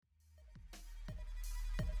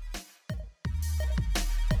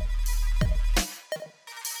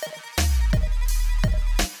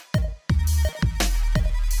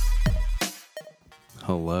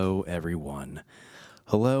Hello, everyone.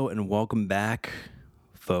 Hello, and welcome back,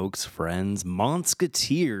 folks, friends,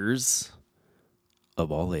 Monsketeers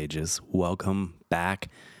of all ages. Welcome back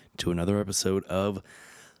to another episode of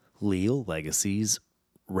Leo Legacy's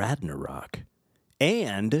Ragnarok,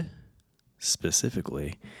 and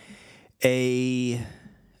specifically a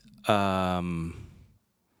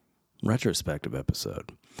retrospective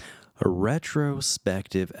episode. A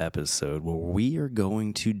retrospective episode where we are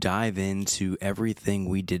going to dive into everything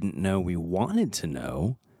we didn't know we wanted to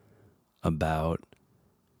know about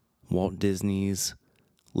Walt Disney's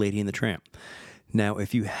Lady and the Tramp. Now,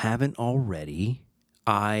 if you haven't already,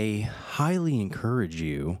 I highly encourage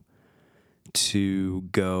you to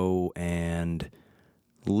go and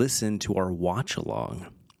listen to our watch-along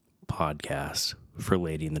podcast for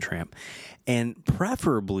Lady and the Tramp, and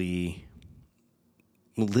preferably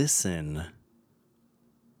listen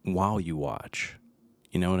while you watch.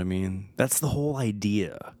 You know what I mean? That's the whole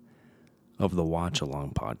idea of the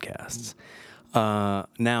watch-along podcasts.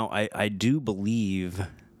 Now, I do believe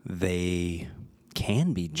they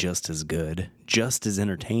can be just as good, just as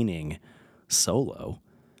entertaining solo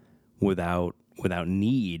without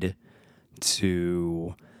need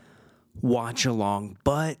to watch along.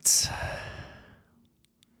 But,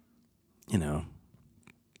 you know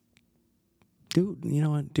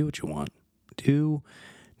what you want. Do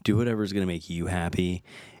whatever's going to make you happy,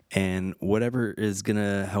 and whatever is going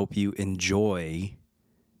to help you enjoy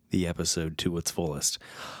the episode to its fullest.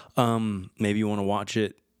 Maybe you want to watch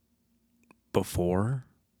it before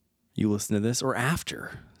you listen to this or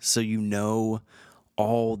after, so you know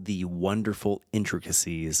all the wonderful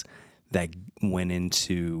intricacies that went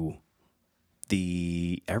into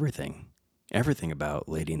the everything about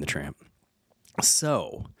Lady and the Tramp.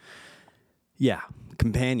 So, yeah,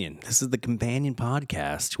 companion. This is the companion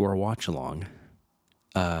podcast to our watch-along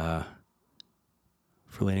for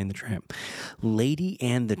Lady and the Tramp. Lady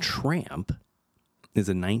and the Tramp is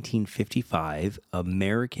a 1955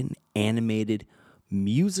 American animated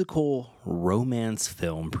musical romance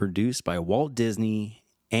film produced by Walt Disney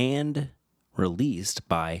and released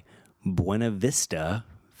by Buena Vista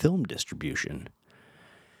Film Distribution.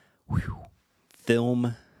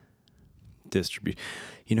 Film distribution.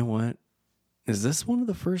 You know what? Is this one of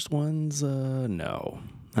the first ones? No.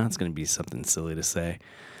 That's going to be something silly to say.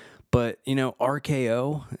 But,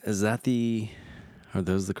 RKO, are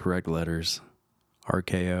those the correct letters?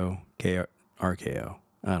 RKO? RKO.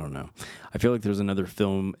 I don't know. I feel like there's another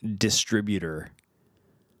film distributor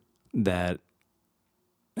that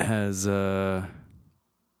has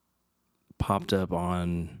popped up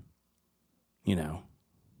on,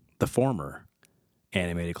 the former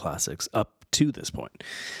animated classics up to this point.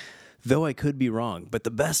 Though I could be wrong, but the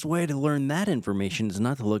best way to learn that information is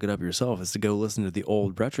not to look it up yourself, is to go listen to the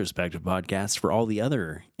old Retrospective podcast for all the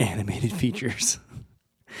other animated features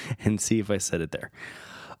and see if I said it there.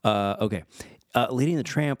 Okay. Lady and the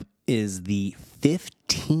Tramp is the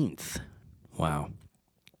 15th, the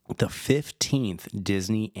 15th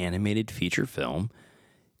Disney animated feature film.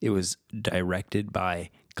 It was directed by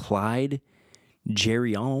Clyde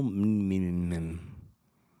Geronimi.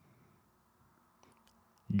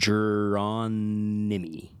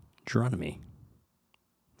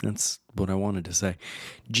 That's what I wanted to say.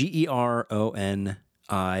 Geronimi.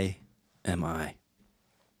 I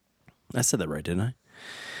said that right, didn't I?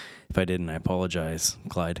 If I didn't, I apologize,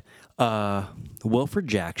 Clyde. Wilfred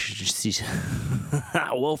Jackson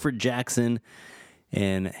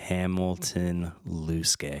and Hamilton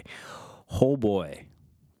Luskay. Oh boy.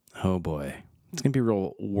 It's going to be a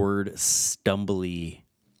real word stumbly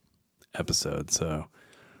episode, so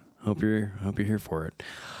hope you're here for it.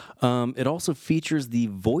 It also features the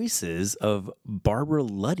voices of Barbara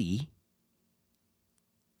Luddy,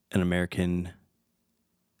 an American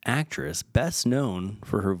actress best known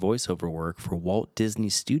for her voiceover work for Walt Disney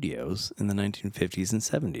Studios in the 1950s and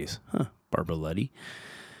 70s. Barbara Luddy.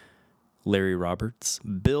 Larry Roberts,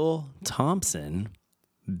 Bill Thompson,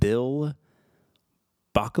 Bill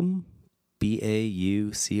Baucom,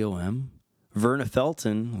 Baucom, Verna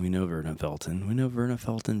Felton. We know Verna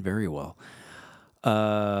Felton very well.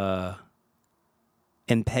 And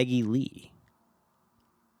Peggy Lee.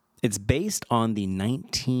 It's based on the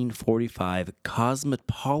 1945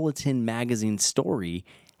 Cosmopolitan magazine story,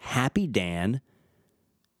 Happy Dan,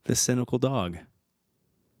 the Cynical Dog,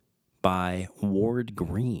 by Ward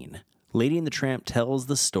Green. Lady and the Tramp tells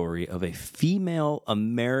the story of a female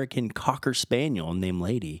American Cocker Spaniel named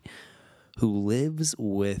Lady who lives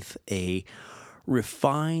with a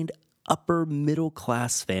refined upper middle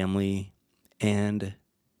class family and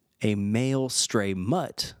a male stray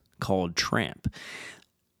mutt called Tramp.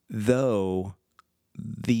 Though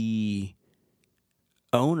the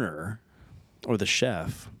owner or the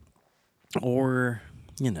chef or,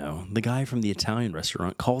 the guy from the Italian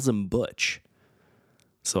restaurant calls him Butch.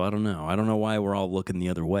 So I don't know. I don't know why we're all looking the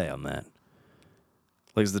other way on that.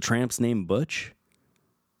 Like, is the Tramp's name Butch?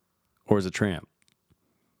 Or is it Tramp?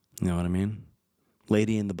 You know what I mean?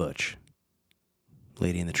 Lady and the Butch.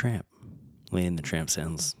 Lady and the Tramp. Lady and the Tramp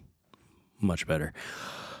sounds much better.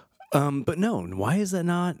 But no, why is that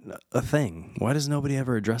not a thing? Why does nobody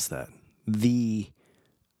ever address that? The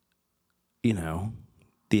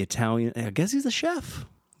Italian, I guess he's a chef.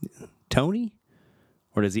 Tony?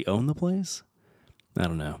 Or does he own the place? I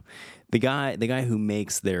don't know. The guy who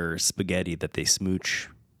makes their spaghetti that they smooch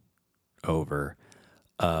over,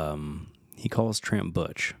 he calls Tramp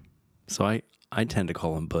Butch. So I tend to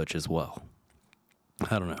call him Butch as well.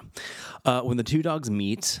 I don't know. When the two dogs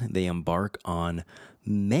meet, they embark on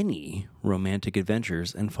many romantic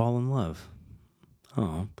adventures and fall in love.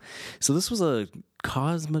 Oh. So this was a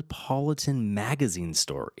Cosmopolitan magazine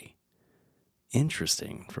story.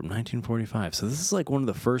 Interesting. From 1945. So this is like one of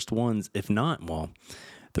the first ones, if not, well,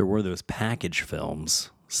 there were those package films.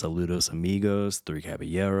 Saludos Amigos, Three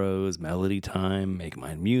Caballeros, Melody Time, Make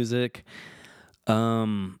Mine Music.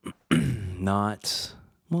 Not,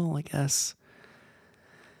 well, I guess.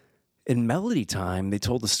 In Melody Time, they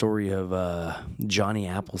told the story of Johnny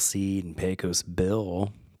Appleseed and Pecos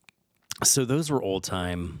Bill. So those were old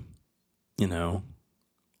time,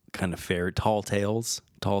 kind of tall tales.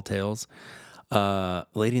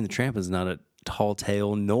 Lady and the Tramp is not a tall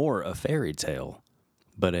tale nor a fairy tale,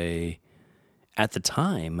 but at the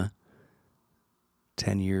time,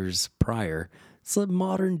 10 years prior, it's a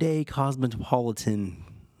modern day Cosmopolitan.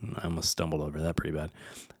 I almost stumbled over that pretty bad.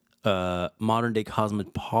 Modern day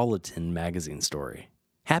Cosmopolitan magazine story.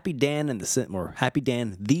 Happy Dan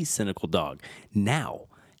the Cynical Dog. Now,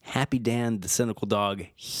 Happy Dan the Cynical Dog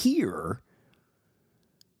here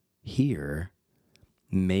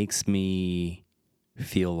makes me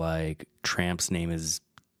feel like Tramp's name is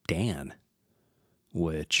Dan,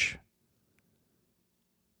 which,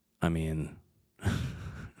 I mean,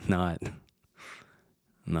 not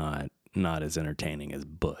as entertaining as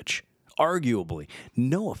Butch. Arguably,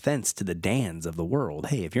 no offense to the Dans of the world.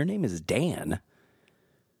 Hey, if your name is Dan,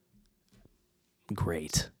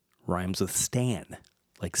 great. Rhymes with Stan,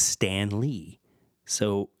 like Stan Lee.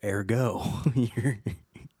 So, ergo,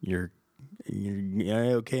 you're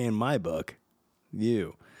okay in my book.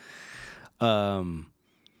 You.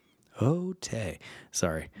 Tay.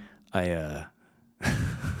 Sorry. I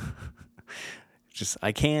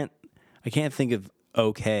can't think of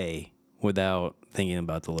okay without thinking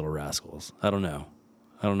about the Little Rascals. I don't know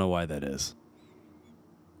why that is.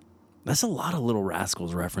 That's a lot of Little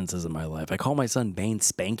Rascals references in my life. I call my son Bane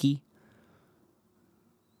Spanky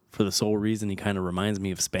for the sole reason he kind of reminds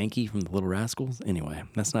me of Spanky from the Little Rascals. Anyway,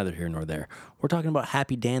 that's neither here nor there. We're talking about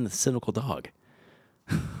Happy Dan the Cynical Dog.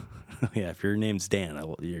 Yeah, if your name's Dan,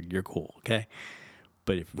 you're cool, okay?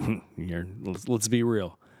 But if let's be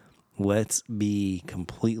real. Let's be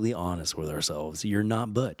completely honest with ourselves. You're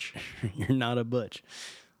not Butch. You're not a Butch.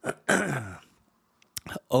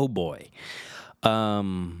 Oh boy.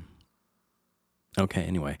 Okay,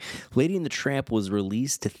 anyway. Lady and the Tramp was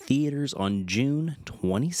released to theaters on June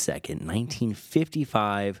 22nd,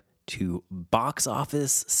 1955 to box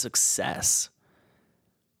office success.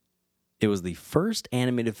 It was the first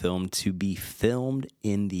animated film to be filmed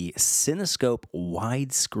in the Cinescope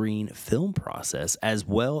widescreen film process, as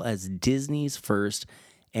well as Disney's first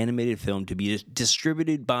animated film to be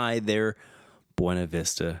distributed by their Buena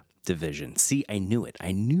Vista division. See, I knew it.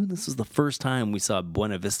 I knew this was the first time we saw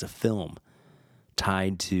Buena Vista film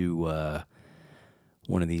tied to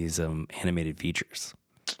one of these animated features.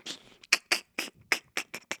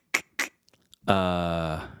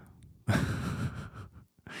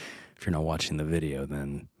 If you're not watching the video,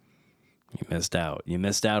 then you missed out. You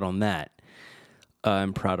missed out on that.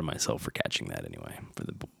 I'm proud of myself for catching that anyway, for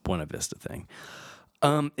the Buena Vista thing.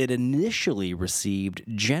 It initially received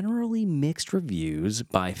generally mixed reviews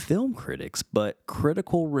by film critics, but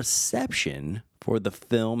critical reception for the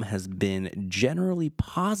film has been generally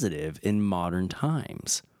positive in modern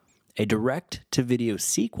times. A direct-to-video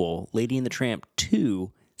sequel, Lady and the Tramp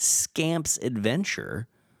 2, Scamp's Adventure,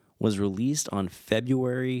 was released on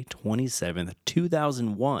February 27th,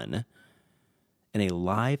 2001, and a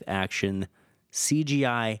live-action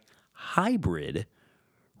CGI hybrid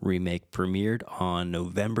remake premiered on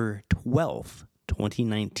November 12th,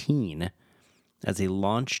 2019, as a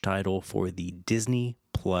launch title for the Disney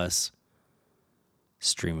Plus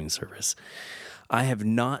streaming service. I have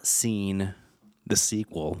not seen the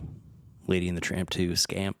sequel, Lady and the Tramp 2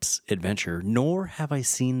 Scamp's Adventure, nor have I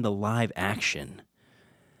seen the live action.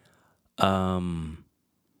 I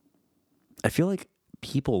feel like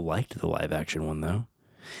people liked the live action one, though.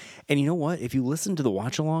 And you know what? If you listen to the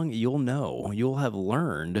watch along, you'll have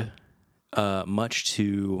learned, much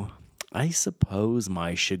to, I suppose,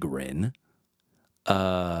 my chagrin.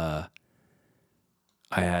 I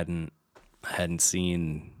hadn't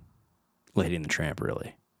seen Lady and the Tramp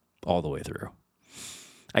really all the way through.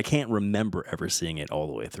 I can't remember ever seeing it all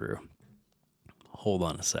the way through. Hold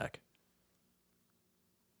on a sec.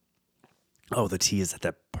 Oh, the tea is at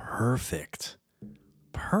that perfect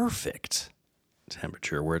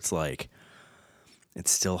temperature where it's like,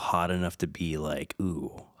 it's still hot enough to be like,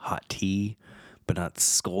 ooh, hot tea, but not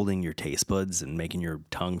scalding your taste buds and making your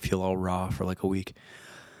tongue feel all raw for like a week.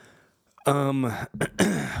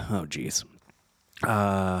 Oh geez.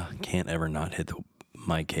 Can't ever not hit the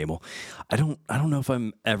mic cable. I don't know if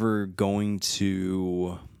I'm ever going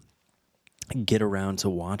to get around to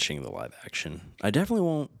watching the live action. I definitely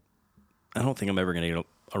won't. I don't think I'm ever going to get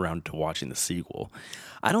around to watching the sequel.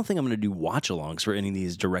 I don't think I'm going to do watch-alongs for any of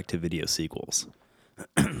these direct-to-video sequels.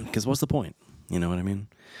 Because what's the point? You know what I mean?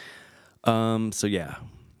 So yeah.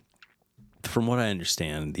 From what I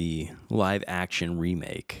understand, the live-action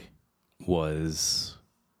remake was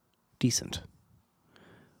decent.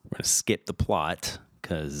 We're going to skip the plot,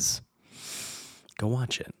 because go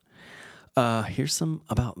watch it. Here's some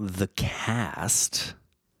about the cast.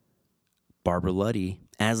 Barbara Luddy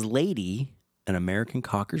as Lady, an American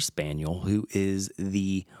Cocker Spaniel who is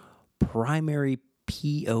the primary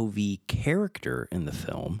POV character in the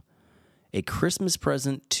film, a Christmas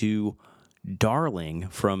present to Darling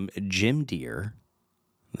from Jim Deere,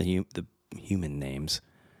 the human names.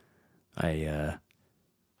 I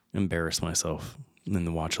embarrassed myself in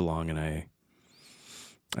the watch along, and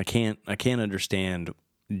I can't understand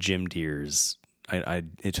Jim Deere's.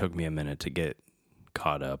 It took me a minute to get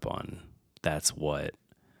caught up on. That's what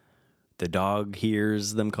the dog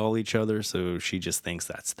hears them call each other, so she just thinks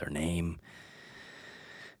that's their name.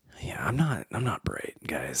 Yeah, I'm not bright,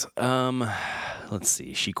 guys. Let's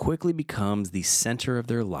see. She quickly becomes the center of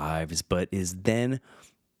their lives, but is then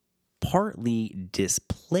partly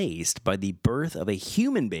displaced by the birth of a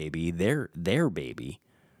human baby, their baby.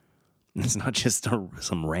 It's not just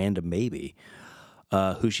some random baby,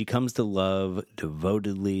 who she comes to love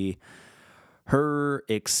devotedly. Her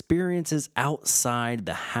experiences outside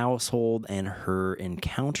the household and her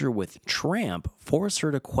encounter with Tramp force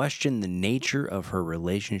her to question the nature of her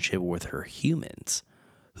relationship with her humans,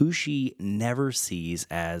 who she never sees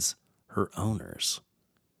as her owners.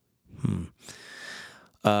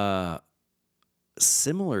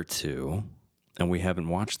 Similar to, and we haven't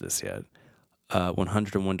watched this yet,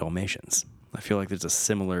 101 Dalmatians. I feel like there's a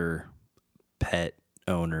similar pet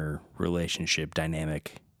owner relationship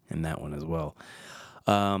dynamic in that one as well.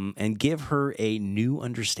 And give her a new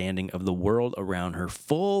understanding of the world around her,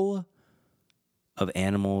 full of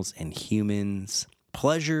animals and humans,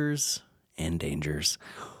 pleasures and dangers.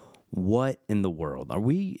 What in the world?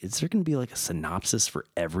 Is there going to be like a synopsis for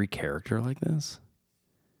every character like this?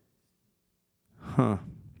 Huh.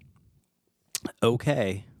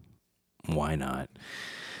 Okay. Why not?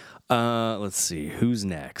 Let's see. Who's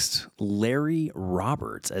next? Larry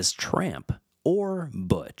Roberts as Tramp or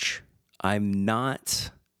Butch. I'm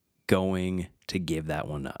not going to give that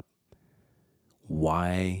one up.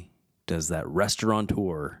 Why does that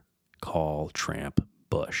restaurateur call Tramp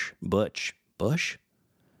Bush? Butch?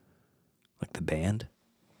 Like the band?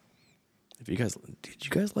 Did you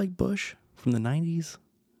guys like Bush from the 90s?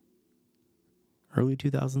 Early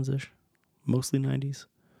 2000s-ish? Mostly 90s?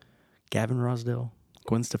 Gavin Rossdale?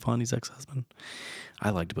 Gwen Stefani's ex-husband? I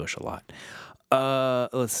liked Bush a lot.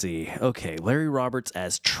 Let's see. Okay, Larry Roberts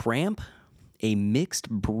as Tramp, a mixed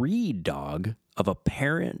breed dog of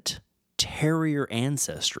apparent terrier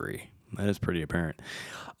ancestry. That is pretty apparent.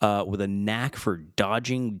 With a knack for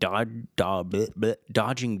dodging dog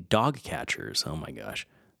catchers. Oh my gosh.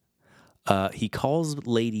 He calls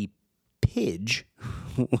Lady Pidge,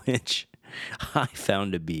 which I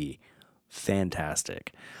found to be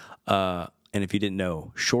fantastic. And if you didn't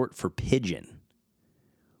know, short for pigeon,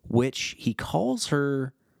 which he calls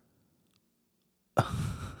her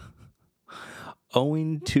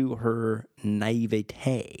owing to her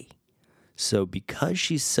naivete. So because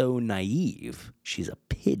she's so naive, she's a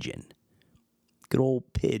pigeon. Good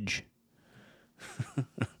old Pidge.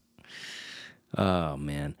 Oh,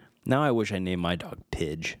 man. Now I wish I named my dog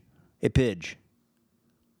Pidge. Hey, Pidge.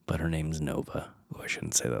 But her name's Nova. Oh, I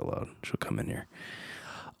shouldn't say that loud. She'll come in here.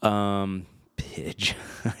 Pidge.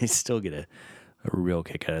 I still get a real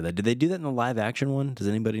kick out of that. Did they do that in the live action one? Does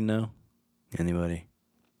anybody know? Anybody?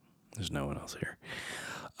 There's no one else here.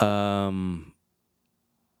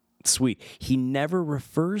 Sweet. He never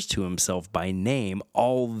refers to himself by name,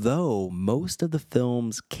 although most of the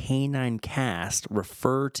film's canine cast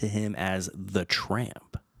refer to him as the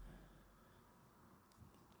Tramp.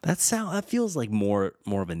 That feels like more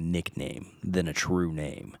of a nickname than a true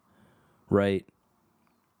name, right?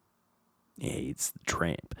 Yeah, it's the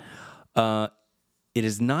Tramp. It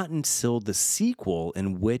is not until the sequel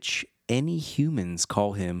in which any humans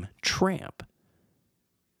call him Tramp.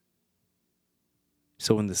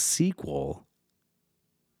 So in the sequel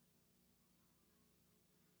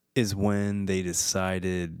is when they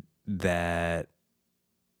decided that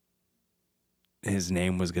his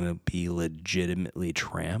name was going to be legitimately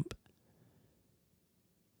Tramp.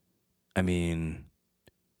 I mean,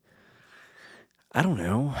 I don't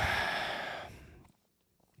know.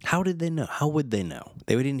 How did they know? How would they know?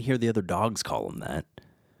 They didn't hear the other dogs call him that.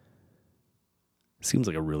 Seems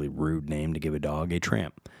like a really rude name to give a dog, a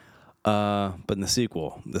Tramp. But in the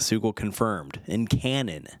sequel confirmed in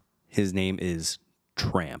canon, his name is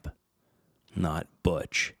Tramp, not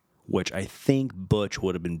Butch, which I think Butch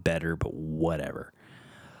would have been better, but whatever.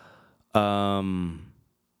 It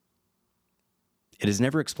is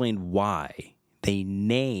never explained why they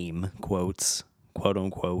name, quote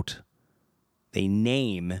unquote, they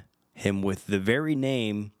name him with the very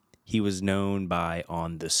name he was known by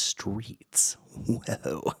on the streets.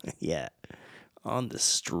 Whoa, yeah, on the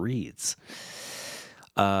streets.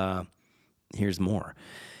 Here's more.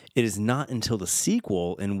 It is not until the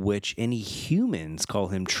sequel in which any humans call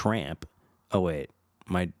him Tramp. Oh, wait,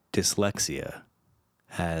 my dyslexia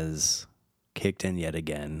has kicked in yet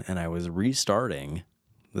again, and I was restarting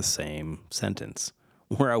the same sentence.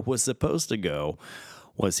 Where I was supposed to go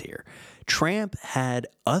was here. Tramp had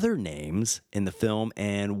other names in the film,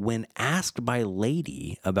 and when asked by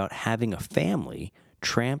Lady about having a family,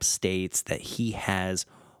 Tramp states that he has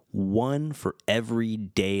one for every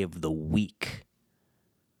day of the week.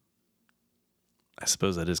 I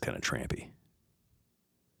suppose that is kind of trampy.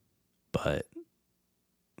 But,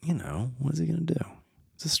 you know, what is he going to do?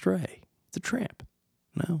 It's a stray. It's a tramp.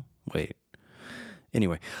 No? Wait.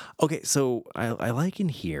 Anyway. Okay, so I like in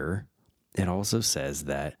here, it also says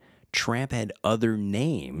that Tramp had other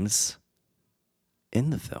names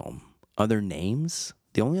in the film. Other names?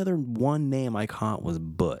 The only other one name I caught was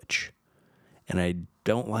Butch. And I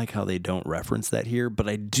don't like how they don't reference that here, but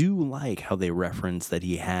I do like how they reference that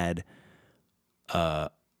he had a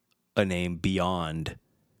name beyond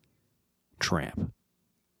Tramp.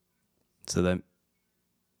 So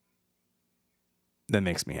that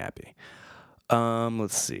makes me happy.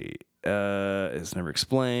 Let's see. It's never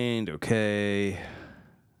explained. Okay.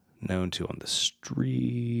 Known to on the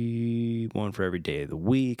street. One for every day of the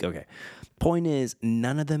week. Okay. Point is,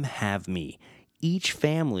 none of them have me. Each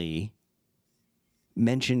family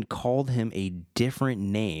mentioned called him a different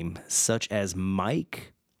name, such as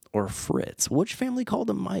Mike or Fritz. Which family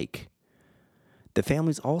called him Mike? The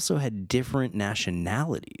families also had different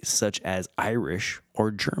nationalities, such as Irish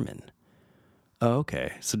or German. Oh,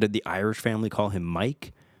 okay. So did the Irish family call him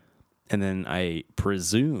Mike? And then I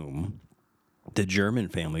presume the German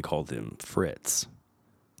family called him Fritz.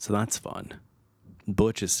 So that's fun.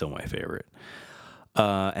 Butch is still my favorite.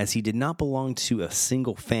 As he did not belong to a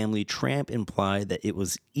single family, Tramp implied that it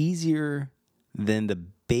was easier than the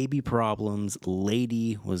baby problems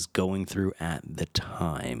Lady was going through at the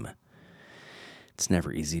time. It's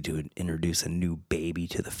never easy to introduce a new baby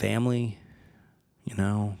to the family, you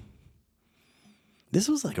know? This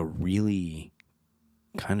was like a really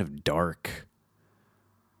kind of dark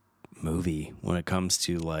movie when it comes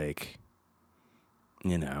to, like,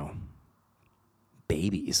 you know,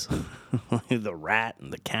 babies. The rat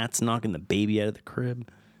and the cat's knocking the baby out of the crib.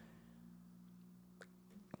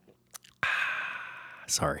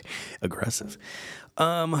 Sorry, aggressive.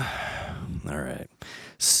 All right.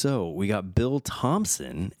 So we got Bill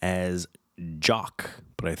Thompson as Jock,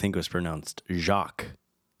 but I think it was pronounced Jacques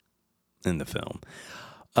in the film.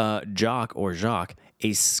 Jock or Jacques,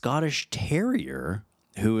 a Scottish terrier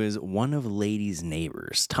who is one of Lady's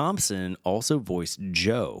neighbors. Thompson also voiced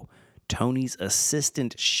Joe, Tony's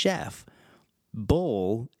assistant chef,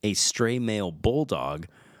 Bull, a stray male bulldog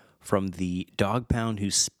from the dog pound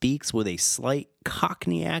who speaks with a slight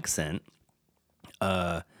Cockney accent.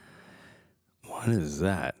 What is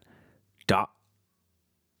that?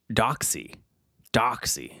 Doxy.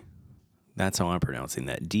 That's how I'm pronouncing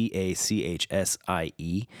that. Dachshsie.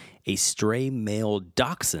 A stray male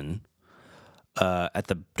dachshund at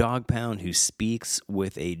the dog pound who speaks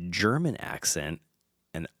with a German accent,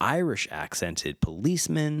 an Irish accented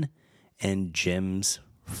policeman, and Jim's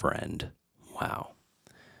friend. Wow.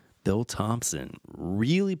 Bill Thompson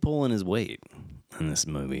really pulling his weight in this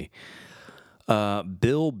movie.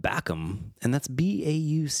 Bill Backum, and that's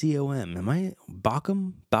Baucom. Am I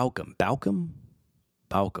Backum? Baucom?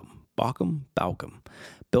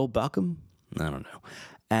 Bill Backum? I don't know.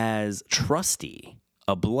 As Trusty,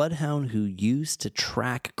 a bloodhound who used to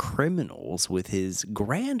track criminals with his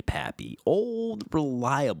grandpappy, old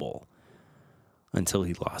reliable, until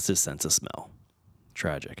he lost his sense of smell.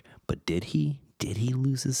 Tragic. But did he? Did he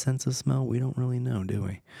lose his sense of smell? We don't really know, do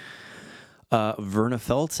we? Verna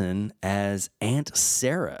Felton as Aunt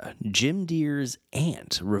Sarah, Jim Deere's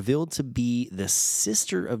aunt, revealed to be the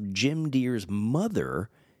sister of Jim Deere's mother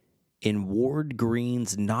in Ward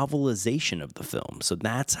Green's novelization of the film. So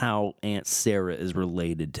that's how Aunt Sarah is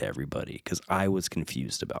related to everybody, because I was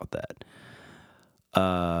confused about that.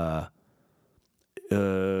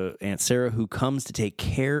 Aunt Sarah, who comes to take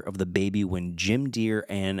care of the baby when Jim Deere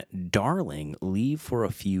and Darling leave for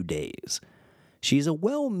a few days. She's a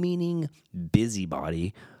well-meaning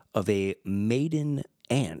busybody of a maiden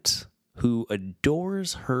aunt who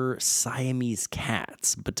adores her Siamese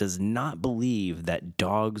cats, but does not believe that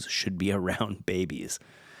dogs should be around babies.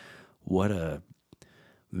 What a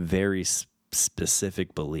very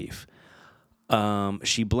specific belief.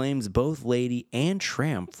 She blames both Lady and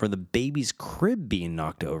Tramp for the baby's crib being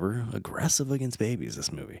knocked over. Aggressive against babies,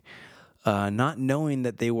 this movie. Not knowing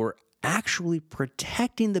that they were actually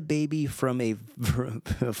protecting the baby from a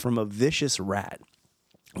vicious rat.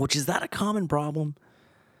 Which, is that a common problem?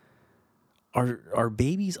 Are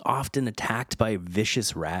babies often attacked by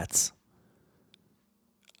vicious rats?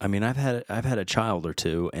 I mean, I've had a child or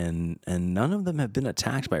two, and none of them have been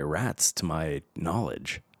attacked by rats, to my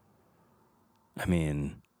knowledge. I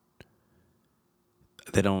mean,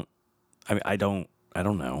 they don't. I don't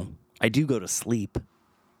know. I do go to sleep,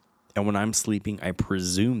 and when I'm sleeping, I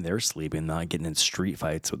presume they're sleeping, not getting in street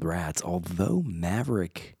fights with rats. Although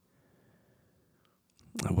Maverick,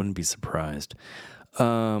 I wouldn't be surprised.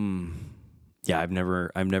 Yeah, I've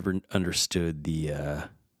never understood the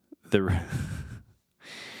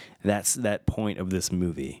that's that point of this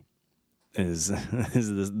movie is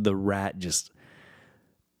the rat just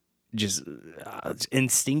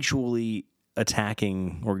instinctually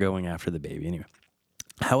attacking or going after the baby. Anyway,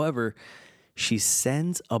 however, she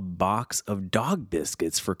sends a box of dog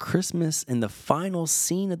biscuits for Christmas in the final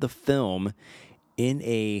scene of the film in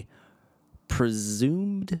a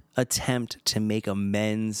presumed attempt to make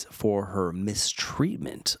amends for her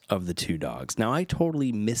mistreatment of the two dogs. Now, I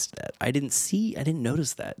totally missed that. I didn't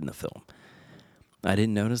notice that in the film. I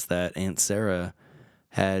didn't notice that Aunt Sarah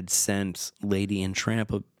had sent Lady and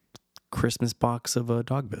Tramp a Christmas box of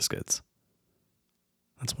dog biscuits.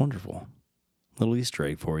 That's wonderful. Little Easter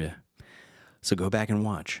egg for you. So go back and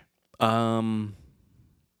watch. Cool.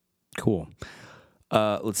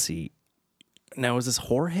 Let's see. Now, is this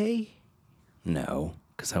Jorge? No,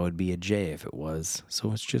 because that would be a J if it was.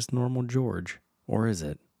 So it's just normal George. Or is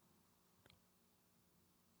it?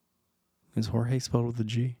 Is Jorge spelled with a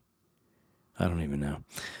G? I don't even know.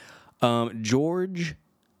 George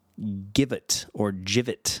Givot, or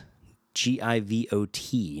Givot.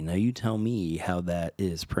 Givot. Now you tell me how that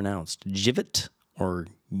is pronounced. Givot or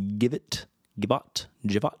Givot? Givot?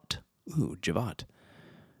 Javot? Ooh, Javot.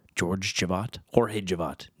 George Javot? Jorge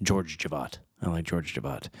Javot. George Javot. I like George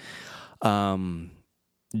Javot.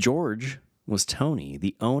 George was Tony,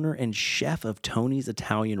 the owner and chef of Tony's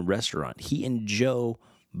Italian restaurant. He and Joe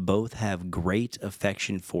both have great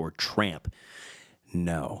affection for Tramp.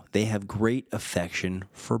 No, they have great affection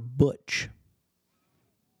for Butch.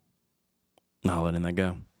 Not letting that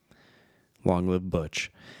go. Long live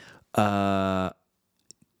Butch.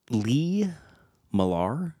 Lee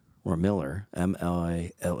Millar, or Miller,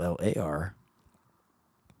 Millar.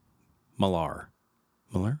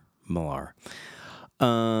 Millar.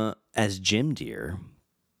 As Jim Deere,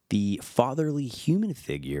 the fatherly human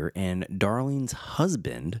figure and Darling's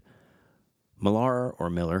husband, Millar or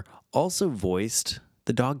Miller, also voiced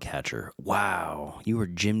the dog catcher. Wow, you were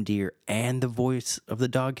Jim Deere and the voice of the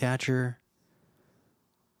dog catcher?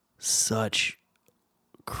 Such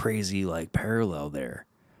crazy parallel there.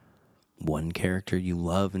 One character you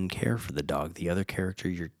love and care for the dog, the other character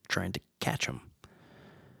you're trying to catch him.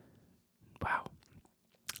 Wow.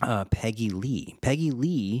 Peggy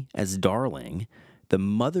Lee as Darling, the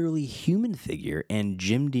motherly human figure and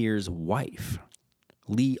Jim Deere's wife.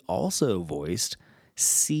 Lee also voiced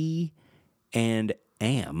C and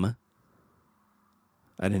Am.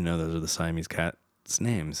 I didn't know those were the Siamese cats'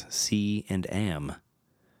 names. C and Am.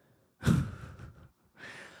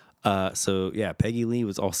 So yeah, Peggy Lee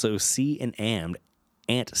was also C and Am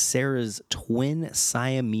Aunt Sarah's twin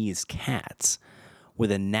Siamese cats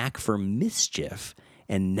with a knack for mischief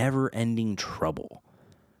and never-ending trouble.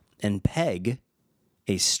 And Peg,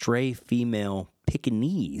 a stray female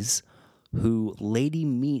Pekingese who Lady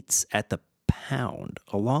meets at the pound,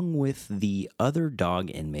 along with the other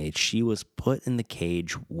dog inmates she was put in the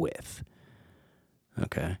cage with.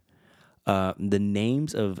 Okay. The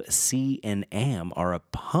names of C and Am are a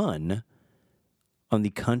pun on the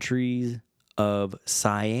countries of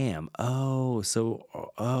Siam. Oh,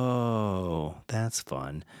 that's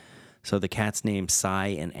fun. So the cat's name Si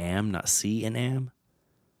and Am, not C and Am?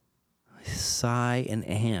 Si and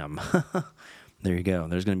Am. There you go.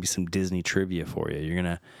 There's going to be some Disney trivia for you. You're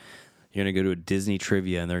going to go to a Disney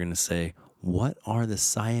trivia and they're going to say, what are the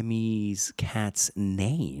Siamese cats'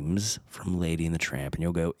 names from Lady and the Tramp? And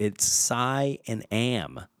you'll go, it's Si and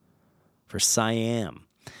Am for Siam.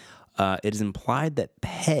 It is implied that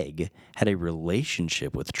Peg had a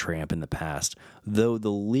relationship with Tramp in the past, though the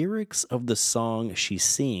lyrics of the song she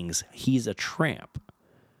sings, he's a tramp.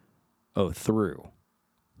 Oh, through,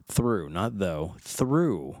 not though,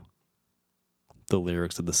 through the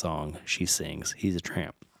lyrics of the song she sings, he's a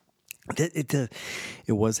tramp. It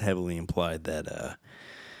was heavily implied that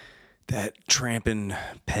that Tramp and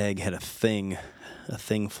Peg had a thing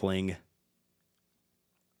fling.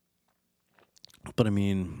 But I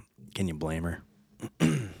mean, can you blame her?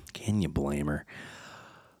 Can you blame her?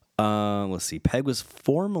 Let's see. Peg was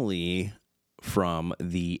formerly from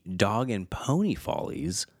the Dog and Pony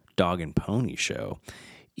Follies Dog and Pony show.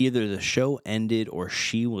 Either the show ended or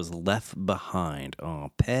she was left behind. Oh,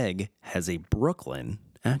 Peg has a Brooklyn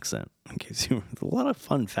accent. In case you, there's a lot of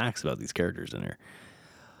fun facts about these characters in here.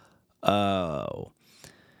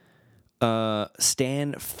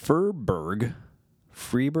 Stan Freberg,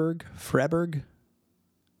 Freberg, Freberg.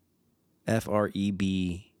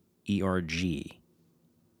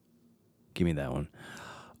 Give me that one.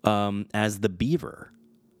 As the Beaver,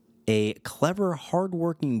 a clever,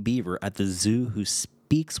 hardworking beaver at the zoo who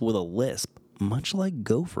speaks with a lisp, much like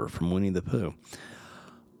Gopher from Winnie the Pooh.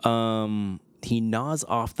 He gnaws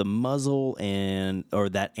off the muzzle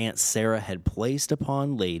that Aunt Sarah had placed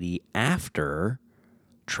upon Lady after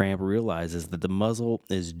Tramp realizes that the muzzle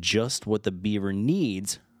is just what the beaver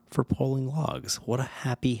needs for pulling logs. What a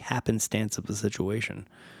happy happenstance of the situation.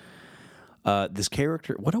 This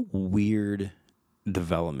character, what a weird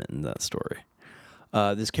development in that story.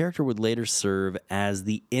 This character would later serve as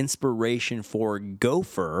the inspiration for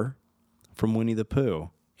Gopher from Winnie the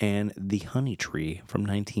Pooh and the Honey Tree from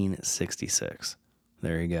 1966.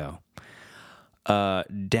 There you go.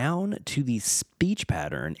 Down to the speech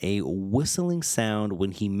pattern, a whistling sound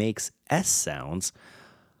when he makes S sounds.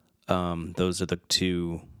 Those are the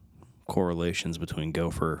two correlations between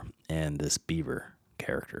Gopher and this beaver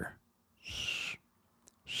character.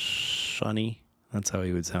 Sunny. That's how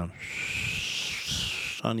he would sound.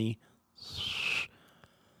 Sunny.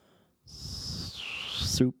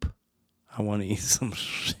 Soup. I want to eat some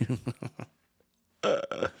soup.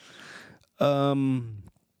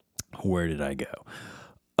 Where did I go?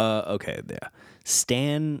 Okay, yeah.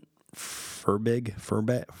 Stan Freberg,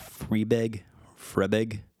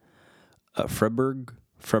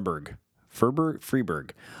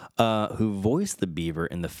 who voiced the beaver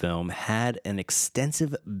in the film, had an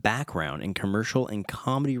extensive background in commercial and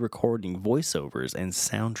comedy recording voiceovers and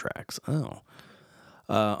soundtracks.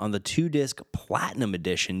 On the 2-disc Platinum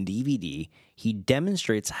Edition DVD, he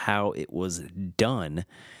demonstrates how it was done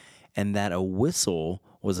and that a whistle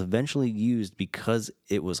was eventually used because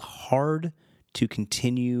it was hard to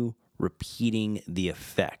continue repeating the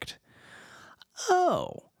effect.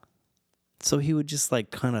 Oh. So he would just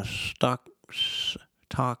like kind of talk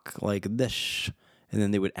like this, and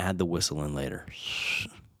then they would add the whistle in later.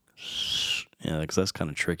 Yeah, because that's kind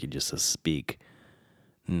of tricky just to speak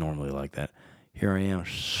normally like that. Here I am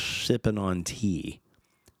sipping on tea.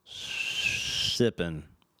 Sip.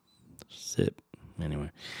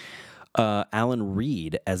 Anyway. Alan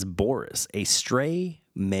Reed as Boris, a stray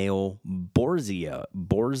male Borzoi,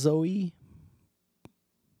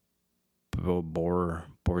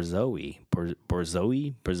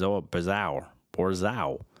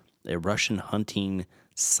 a Russian hunting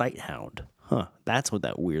sighthound. That's what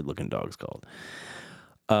that weird looking dog's called.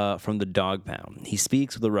 From the Dog Pound. He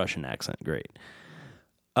speaks with a Russian accent. Great.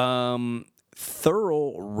 Thurl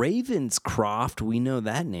Ravenscroft, we know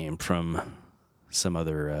that name from some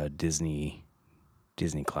other Disney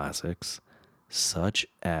classics, such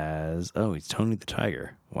as he's Tony the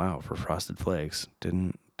Tiger. Wow, for Frosted Flakes.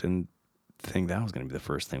 Didn't think that was going to be the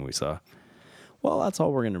first thing we saw. Well, that's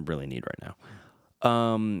all we're going to really need right now.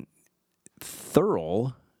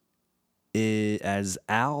 Thurl as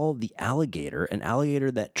Al the alligator, an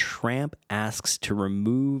alligator that Tramp asks to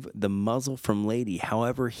remove the muzzle from Lady.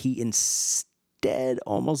 However, he instead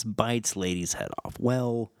almost bites Lady's head off.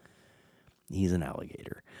 Well, he's an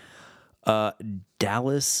alligator.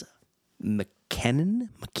 Dallas McKennon,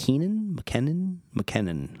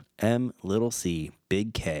 M little C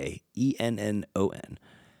big K ENNON,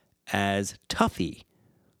 as Tuffy,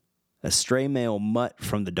 a stray male mutt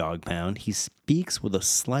from the dog pound. He speaks with a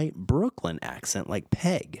slight Brooklyn accent like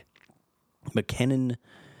Peg. McKeenan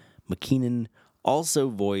also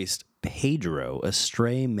voiced Pedro, a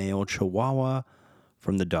stray male chihuahua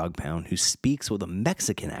from the dog pound who speaks with a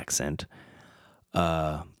Mexican accent,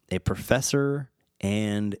 a professor,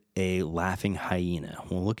 and a laughing hyena.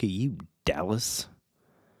 Well, look at you, Dallas.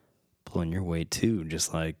 Pulling your weight too,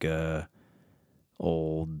 just like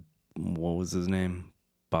old, what was his name?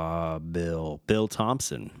 Bill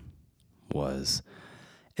Thompson was.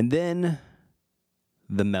 And then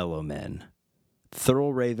the Mellow Men.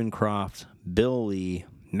 Thurl Ravencroft, Bill Lee,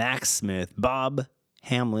 Max Smith, Bob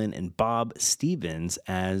Hamlin, and Bob Stevens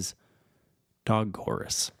as Dog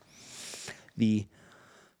Chorus. The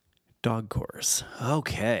Dog Chorus.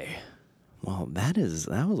 Okay. Well, that was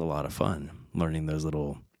a lot of fun, learning those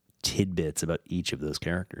little tidbits about each of those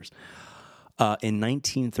characters. In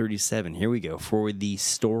 1937, here we go, for the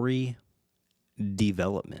story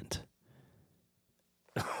development.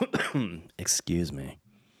 Excuse me.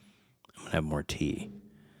 I'm going to have more tea.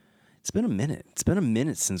 It's been a minute. It's been a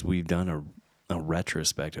minute since we've done a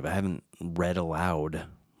retrospective. I haven't read aloud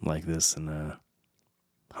like this in a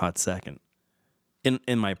hot second.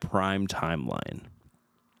 In my prime timeline,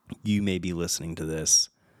 you may be listening to this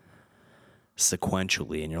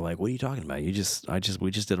sequentially, and you're like, "What are you talking about? We just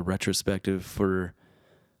did a retrospective for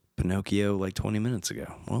Pinocchio like 20 minutes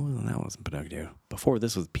ago." Well, that wasn't Pinocchio. Before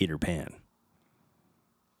this was Peter Pan.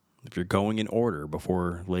 If you're going in order,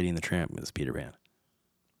 before Lady and the Tramp was Peter Pan.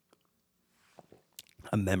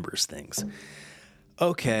 Remembers things.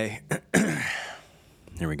 Okay,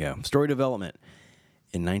 here we go. Story development.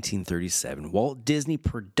 In 1937, Walt Disney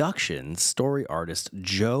Productions story artist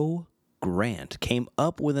Joe Grant came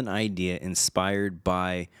up with an idea inspired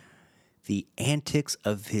by the antics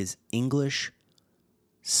of his English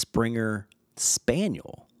Springer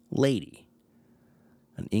Spaniel, Lady.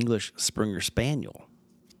 An English Springer Spaniel,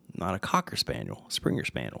 not a Cocker Spaniel, Springer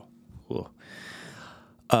Spaniel.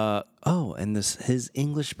 And his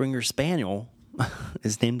English Springer Spaniel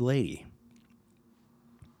is named Lady.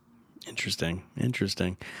 Interesting.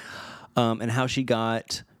 And how she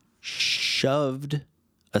got shoved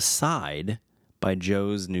aside by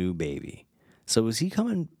Joe's new baby. So is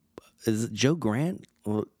Joe Grant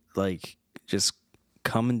like just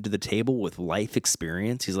coming to the table with life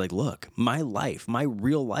experience? He's like, look, my life, my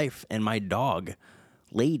real life, and my dog,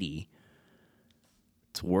 Lady,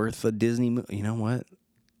 it's worth a Disney movie. You know what?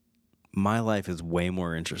 My life is way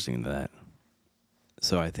more interesting than that.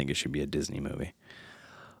 So I think it should be a Disney movie.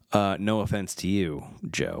 No offense to you,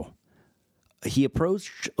 Joe. He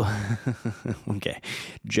approached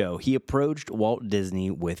Walt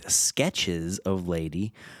Disney with sketches of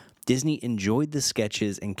Lady. Disney enjoyed the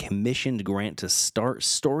sketches and commissioned Grant to start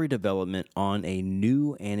story development on a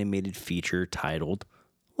new animated feature titled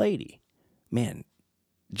Lady. Man,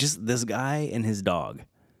 just this guy and his dog.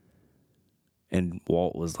 And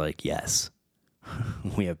Walt was like, yes.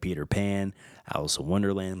 We have Peter Pan, Alice in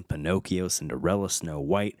Wonderland, Pinocchio, Cinderella, Snow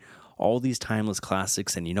White, all these timeless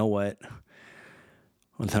classics. And you know what?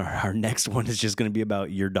 Our next one is just going to be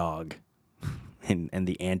about your dog and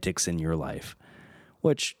the antics in your life.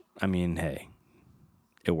 Which, I mean, hey,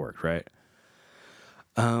 it worked, right?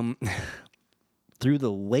 Through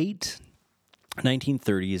the late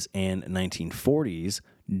 1930s and 1940s,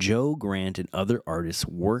 Joe Grant and other artists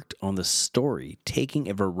worked on the story, taking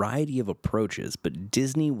a variety of approaches, but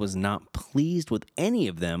Disney was not pleased with any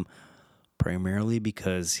of them, primarily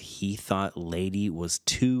because he thought Lady was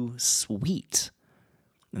too sweet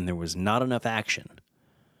and there was not enough action.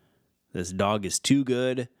 This dog is too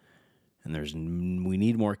good, and we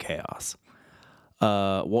need more chaos.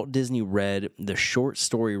 Walt Disney read the short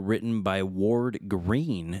story written by Ward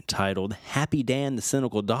Green titled Happy Dan the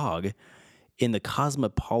Cynical Dog in the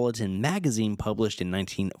Cosmopolitan magazine published in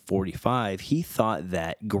 1945. He thought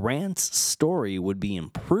that Grant's story would be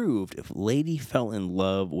improved if Lady fell in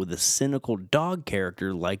love with a cynical dog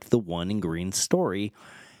character like the one in Green's story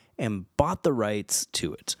and bought the rights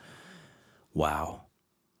to it. Wow.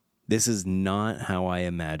 This is not how I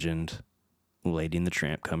imagined Lady and the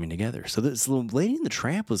Tramp coming together. So this Lady and the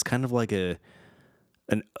Tramp was kind of like a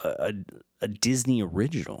Disney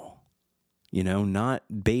original. not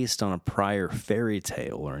based on a prior fairy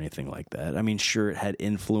tale or anything like that. I mean, sure, it had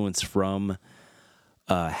influence from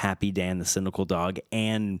Happy Dan the Cynical Dog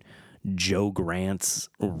and Joe Grant's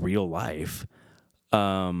real life.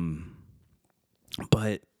 But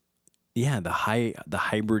yeah, the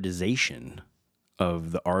hybridization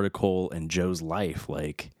of the article and Joe's life,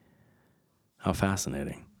 like, how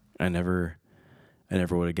fascinating. I never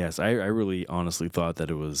would have guessed. I really honestly thought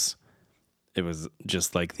that it was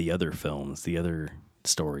just like the other films, the other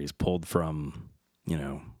stories pulled from,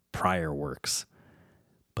 prior works.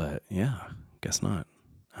 But yeah, guess not.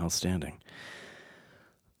 Outstanding.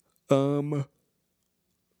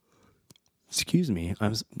 Excuse me.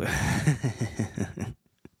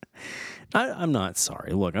 I'm not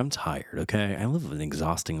sorry. Look, I'm tired, okay? I live an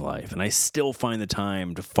exhausting life, and I still find the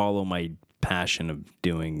time to follow my passion of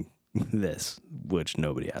doing this, which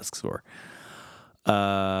nobody asks for.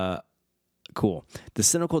 Cool. The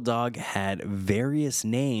Cynical Dog had various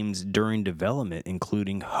names during development,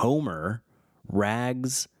 including Homer,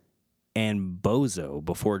 Rags, and Bozo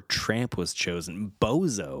before Tramp was chosen.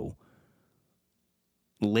 Bozo?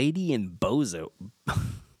 Lady and Bozo.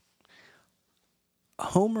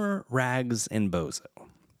 Homer, Rags, and Bozo.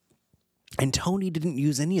 And Tony didn't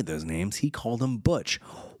use any of those names. He called him Butch.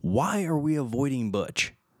 Why are we avoiding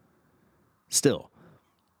Butch? Still,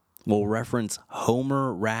 we'll reference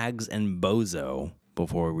Homer, Rags, and Bozo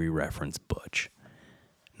before we reference Butch.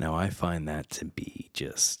 Now, I find that to be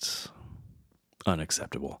just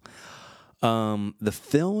unacceptable.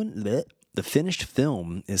 The finished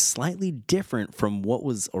film is slightly different from what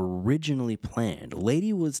was originally planned.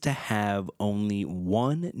 Lady was to have only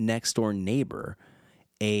one next-door neighbor,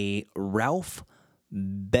 a Ralph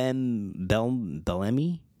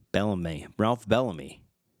Bellamy.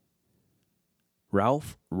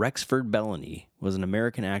 Ralph Rexford Bellamy was an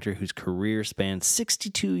American actor whose career spanned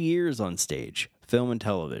 62 years on stage, film, and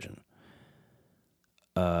television.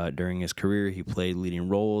 During his career, he played leading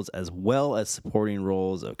roles as well as supporting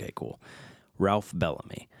roles. Okay, cool. Ralph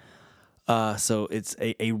Bellamy. So it's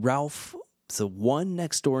a Ralph, so one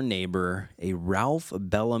next door neighbor, a Ralph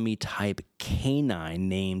Bellamy type canine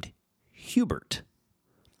named Hubert.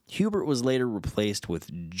 Hubert was later replaced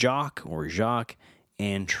with Jacques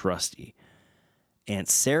and Trusty. Aunt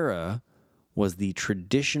Sarah was the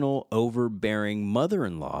traditional overbearing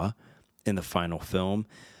mother-in-law in the final film.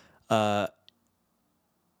 There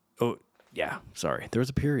was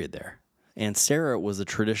a period there. And Sarah was a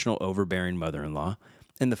traditional overbearing mother-in-law.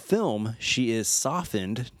 In the film, she is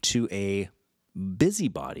softened to a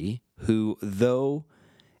busybody who, though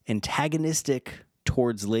antagonistic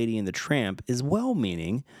towards Lady and the Tramp, is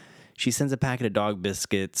well-meaning. She sends a packet of dog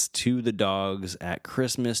biscuits to the dogs at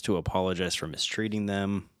Christmas to apologize for mistreating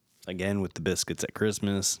them. Again, with the biscuits at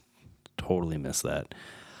Christmas. Totally missed that.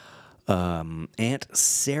 Aunt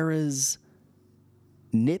Sarah's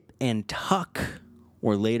Nip and Tuck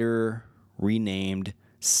were later renamed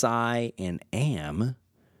Cy and Am.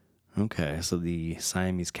 Okay, so the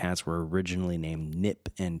Siamese cats were originally named Nip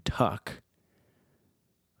and Tuck.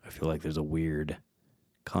 I feel like there's a weird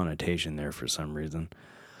connotation there for some reason.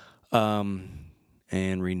 And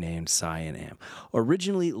renamed Cy and Am.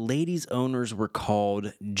 Originally, Lady's owners were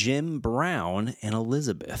called Jim Brown and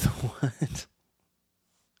Elizabeth. What?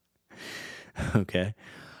 Okay.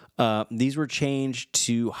 These were changed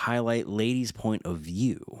to highlight Lady's point of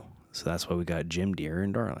view. So that's why we got Jim Deere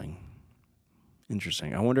and Darling.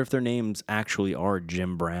 Interesting. I wonder if their names actually are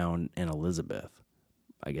Jim Brown and Elizabeth.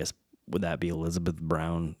 I guess, would that be Elizabeth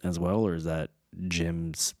Brown as well? Or is that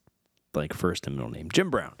Jim's first and middle name? Jim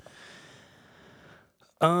Brown.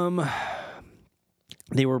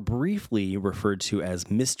 They were briefly referred to as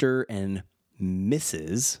Mr. and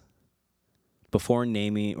Mrs. before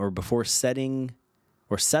settling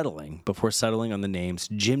on the names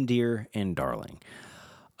Jim Deere and Darling.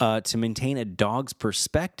 To maintain a dog's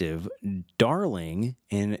perspective, Darling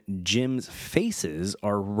and Jim's faces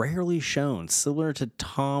are rarely shown, similar to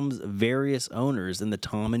Tom's various owners in the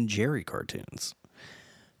Tom and Jerry cartoons.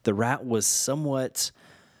 The rat was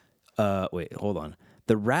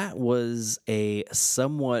The rat was a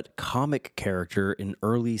somewhat comic character in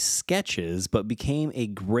early sketches, but became a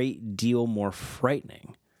great deal more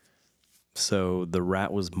frightening. So the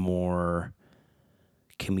rat was more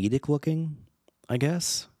comedic looking, I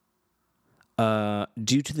guess,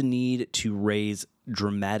 due to the need to raise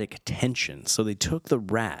dramatic tension. So they took the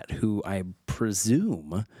rat, who I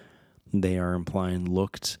presume they are implying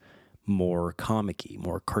looked more comic-y,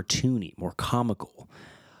 more cartoony, more comical.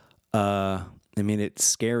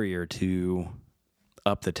 It's scarier to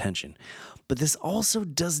up the tension. But this also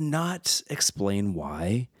does not explain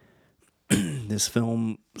why this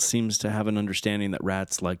film seems to have an understanding that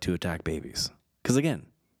rats like to attack babies. Because again,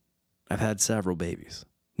 I've had several babies.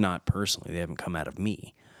 Not personally, they haven't come out of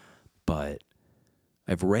me. But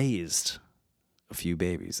I've raised a few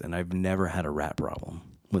babies, and I've never had a rat problem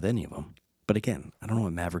with any of them. But again, I don't know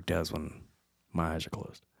what Maverick does when my eyes are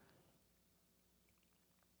closed.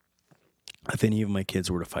 If any of my kids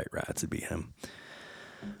were to fight rats, it'd be him.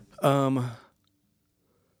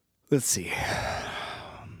 Let's see.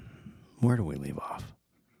 Where do we leave off?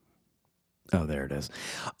 Oh, there it is.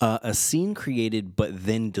 A scene created but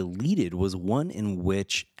then deleted was one in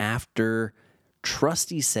which, after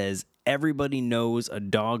Trusty says everybody knows a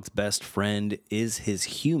dog's best friend is his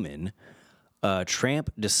human,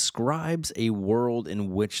 Tramp describes a world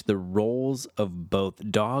in which the roles of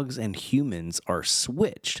both dogs and humans are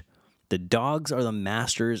switched. The dogs are the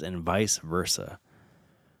masters and vice versa.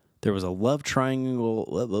 There was a love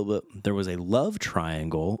triangle. There was a love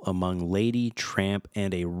triangle among Lady Tramp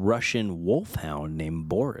and a Russian wolfhound named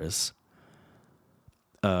Boris,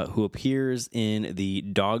 who appears in the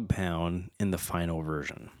dog pound in the final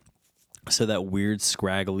version. So that weird,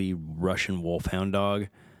 scraggly Russian wolfhound dog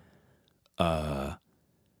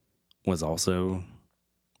was also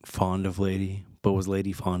fond of Lady, but was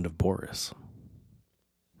Lady fond of Boris?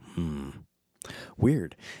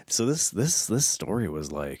 Weird. So this story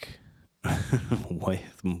was like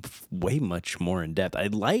way much more in depth. I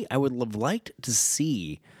would have liked to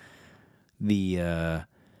see the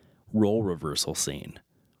role reversal scene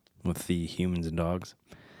with the humans and dogs.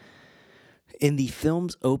 In the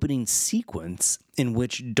film's opening sequence, in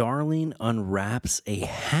which Darling unwraps a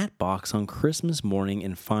hat box on Christmas morning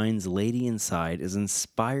and finds Lady inside, is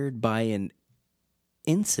inspired by an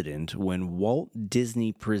incident when Walt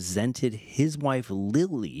Disney presented his wife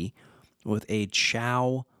Lily with a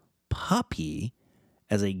Chow puppy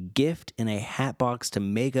as a gift in a hat box to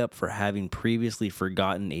make up for having previously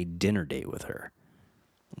forgotten a dinner date with her.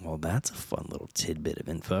 Well, that's a fun little tidbit of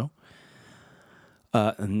info.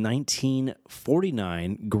 In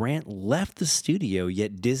 1949, Grant left the studio,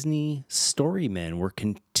 yet Disney storymen were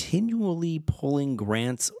continually pulling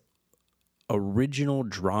Grant's original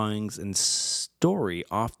drawings and story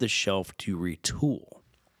off the shelf to retool.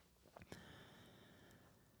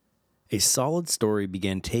 A solid story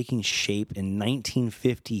began taking shape in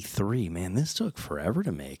 1953. Man, this took forever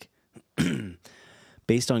to make.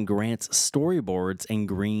 Based on Grant's storyboards and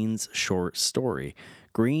Green's short story.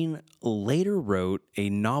 Green later wrote a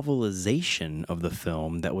novelization of the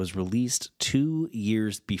film that was released 2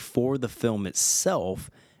 years before the film itself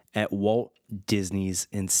at Walt Disney's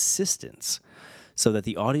insistence, so that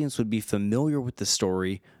the audience would be familiar with the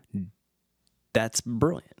story. That's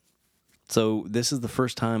brilliant. So this is the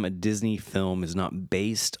first time a Disney film is not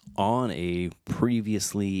based on a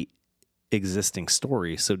previously existing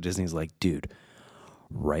story. So Disney's like, dude,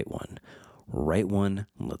 write one.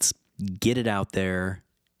 Let's get it out there,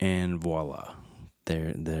 and voila.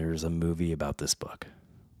 There's a movie about this book.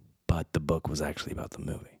 But the book was actually about the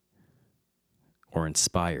movie. Or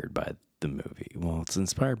inspired by the movie. Well, it's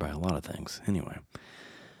inspired by a lot of things. Anyway.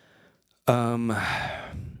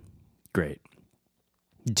 Great.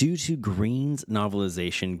 Due to Green's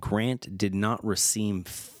novelization, Grant did not receive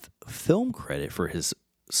film credit for his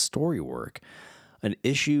story work, an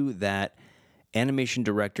issue that animation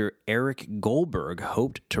director Eric Goldberg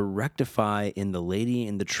hoped to rectify in the Lady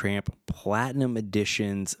and the Tramp Platinum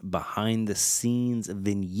Edition's behind-the-scenes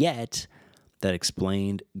vignette that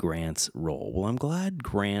explained Grant's role. Well, I'm glad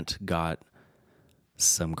Grant got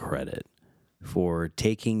some credit for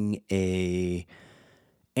taking a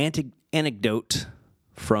anecdote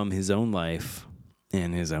from his own life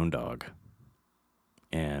and his own dog.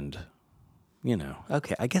 And,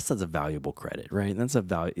 okay, I guess that's a valuable credit, right? That's a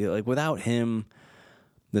value. Like, without him,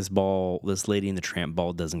 this Lady and the Tramp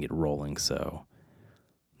ball doesn't get rolling. So,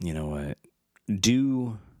 you know what?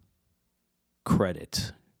 Due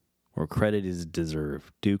credit, or credit is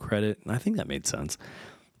deserved. Due credit. I think that made sense.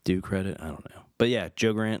 Due credit. I don't know. But yeah,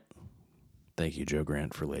 Joe Grant. Thank you, Joe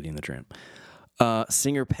Grant, for Lady and the Tramp.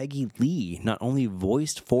 Singer Peggy Lee not only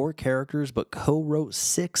voiced 4 characters, but co-wrote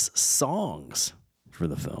 6 songs for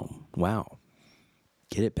the film. Wow.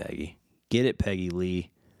 Get it, Peggy. Get it, Peggy Lee.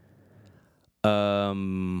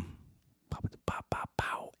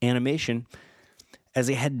 Animation. As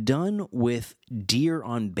they had done with Deer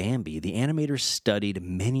on Bambi, the animators studied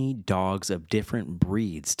many dogs of different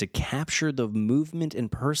breeds to capture the movement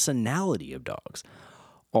and personality of dogs.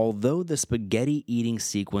 Although the spaghetti eating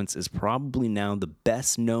sequence is probably now the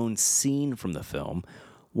best known scene from the film,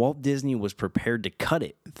 Walt Disney was prepared to cut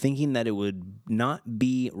it, thinking that it would not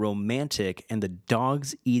be romantic and the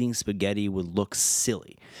dogs eating spaghetti would look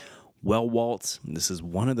silly. Well, Walt, this is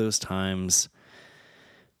one of those times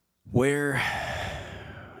where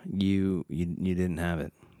you didn't have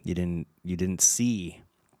it. You didn't see.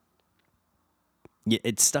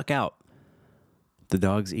 It stuck out. The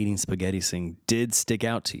dogs eating spaghetti scene did stick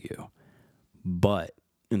out to you, but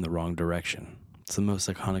in the wrong direction. It's the most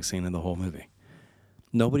iconic scene in the whole movie.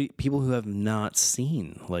 People who have not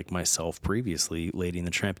seen, like myself previously, Lady and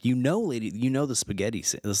the Tramp, you know the spaghetti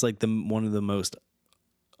scene. It's like one of the most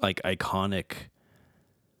like iconic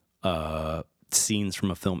scenes from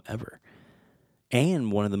a film ever,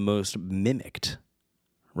 and one of the most mimicked.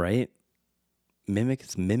 Right?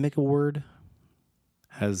 Mimic a word?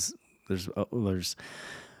 There's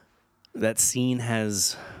that scene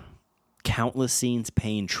has countless scenes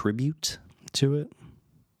paying tribute to it.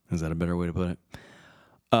 Is that a better way to put it?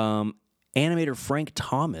 Animator Frank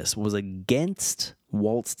Thomas was against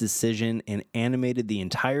Walt's decision and animated the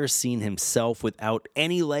entire scene himself without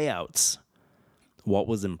any layouts. Walt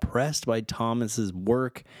was impressed by Thomas's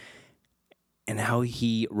work and how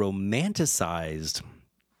he romanticized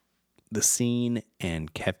the scene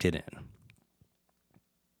and kept it in.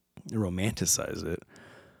 Romanticize it.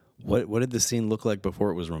 What did the scene look like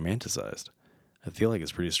before it was romanticized? I feel like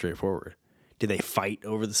it's pretty straightforward. Did they fight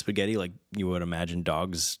over the spaghetti like you would imagine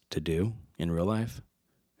dogs to do in real life?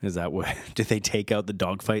 Is that what? Did they take out the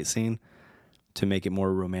dog fight scene to make it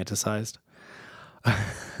more romanticized?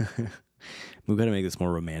 We've got to make this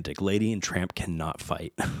more romantic. Lady and Tramp cannot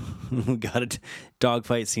fight. We got to dog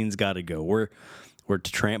fight scenes. Got to go. Where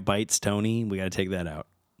Tramp bites Tony, we got to take that out.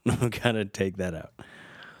 We got to take that out.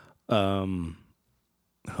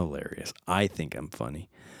 Hilarious. I think I'm funny.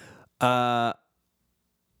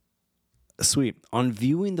 Sweet. On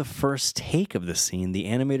viewing the first take of the scene, the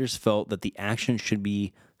animators felt that the action should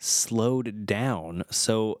be slowed down,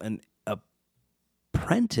 so an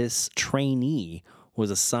apprentice trainee was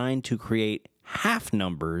assigned to create half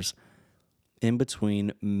numbers in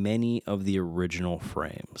between many of the original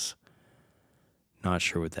frames. Not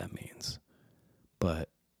sure what that means, but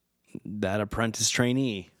that apprentice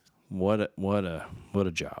trainee, what a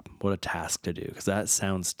job, what a task to do, because that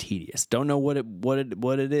sounds tedious. Don't know what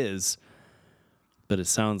it is, but it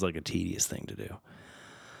sounds like a tedious thing to do.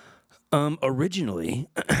 Originally,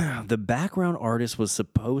 the background artist was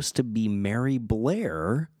supposed to be Mary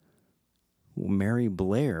Blair. Mary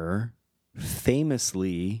Blair,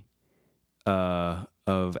 famously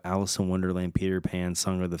of Alice in Wonderland, Peter Pan,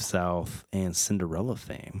 Song of the South, and Cinderella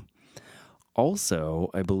fame. Also,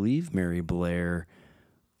 I believe Mary Blair,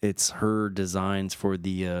 it's her designs for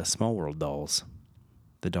the Small World dolls.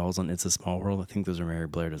 The dolls on It's a Small World, I think those are Mary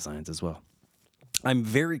Blair designs as well. I'm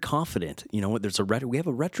very confident. You know what? We have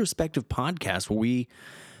a retrospective podcast where we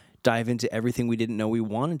dive into everything we didn't know we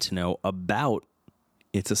wanted to know about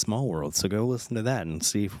It's a Small World. So go listen to that and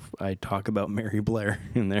see if I talk about Mary Blair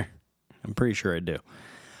in there. I'm pretty sure I do.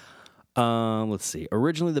 Let's see.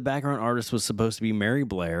 Originally, the background artist was supposed to be Mary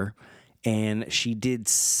Blair, and she did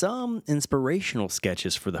some inspirational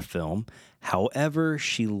sketches for the film. However,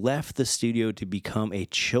 she left the studio to become a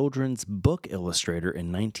children's book illustrator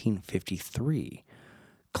in 1953.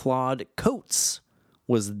 Claude Coates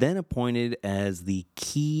was then appointed as the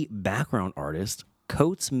key background artist.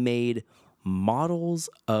 Coates made models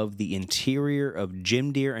of the interior of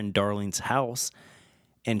Jim Deere and Darlene's house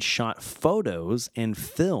and shot photos and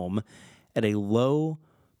film at a low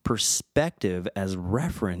perspective as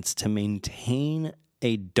reference to maintain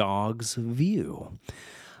a dog's view.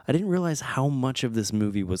 I didn't realize how much of this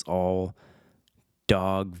movie was all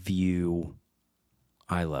dog view,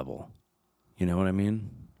 eye level. You know what I mean?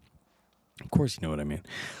 Of course you know what I mean.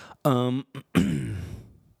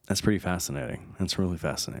 That's pretty fascinating. That's really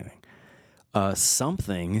fascinating.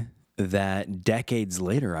 Something that decades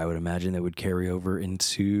later, I would imagine, that would carry over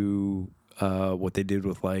into what they did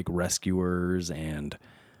with like Rescuers and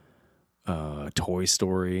Toy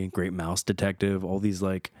Story, Great Mouse Detective, all these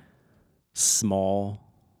like small,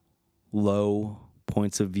 low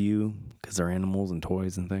points of view because they're animals and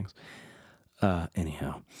toys and things.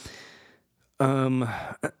 Anyhow.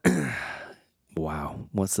 Wow.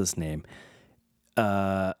 What's this name?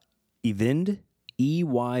 Eyvind,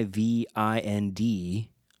 Eyvind, Eyvind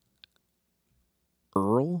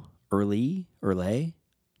Erle, Earle.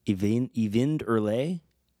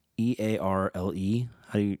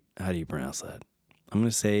 How do you pronounce that? I'm going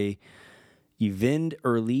to say Eyvind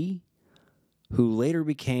Erle, who later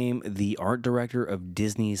became the art director of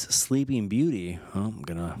Disney's Sleeping Beauty. Well, I'm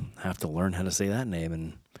going to have to learn how to say that name,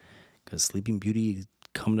 and because Sleeping Beauty is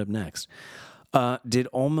coming up next. Did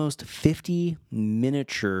almost 50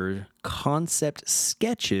 miniature concept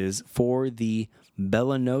sketches for the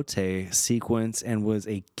Bella Notte sequence and was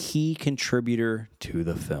a key contributor to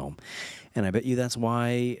the film. And I bet you that's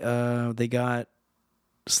why they got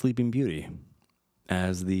Sleeping Beauty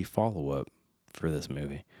as the follow-up for this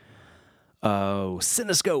movie.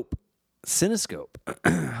 Cinescope.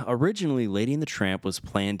 Originally, Lady and the Tramp was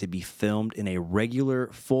planned to be filmed in a regular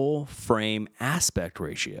full-frame aspect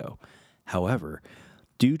ratio. However,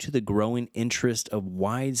 due to the growing interest of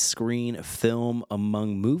widescreen film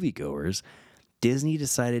among moviegoers, Disney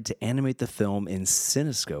decided to animate the film in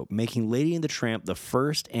Cinescope, making Lady and the Tramp the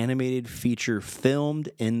first animated feature filmed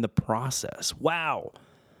in the process. Wow!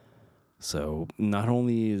 So not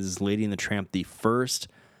only is Lady and the Tramp the first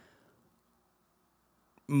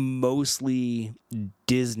mostly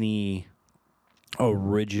Disney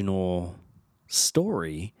original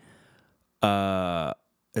story,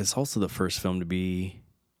 it's also the first film to be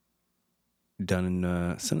done in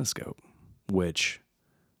Cinescope, which,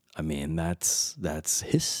 I mean, that's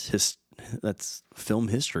film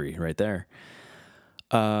history right there.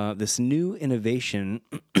 This new innovation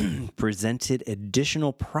presented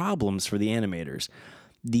additional problems for the animators.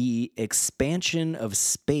 The expansion of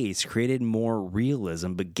space created more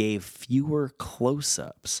realism but gave fewer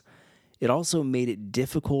close-ups. It also made it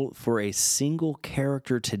difficult for a single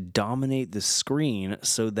character to dominate the screen,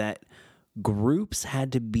 so that groups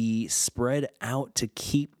had to be spread out to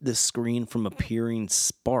keep the screen from appearing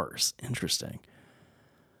sparse. Interesting.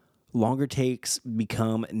 Longer takes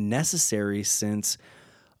become necessary since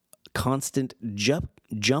constant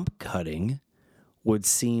jump cutting would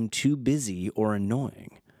seem too busy or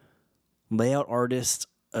annoying. Layout artists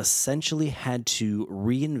essentially had to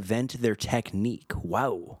reinvent their technique.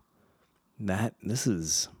 Wow. This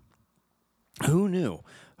is... Who knew?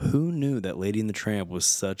 Who knew that Lady and the Tramp was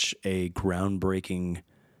such a groundbreaking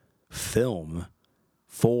film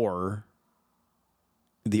for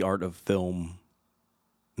the art of film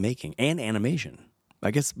making and animation?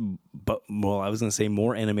 I guess, I was going to say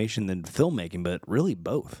more animation than filmmaking, but really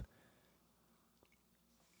both.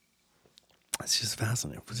 It's just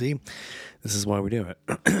fascinating. See, this is why we do it.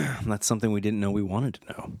 That's something we didn't know we wanted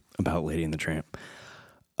to know about Lady and the Tramp.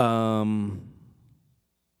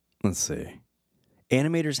 Let's see.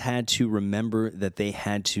 Animators had to remember that they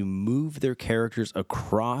had to move their characters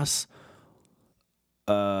across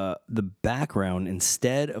the background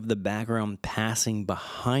instead of the background passing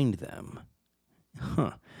behind them.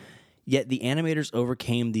 Yet the animators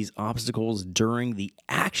overcame these obstacles during the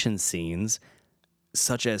action scenes,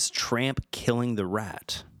 such as Tramp killing the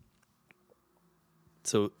rat.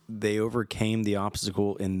 So they overcame the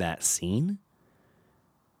obstacle in that scene?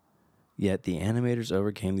 Yet the animators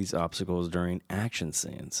overcame these obstacles during action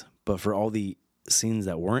scenes. But for all the scenes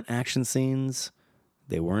that weren't action scenes,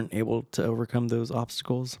 they weren't able to overcome those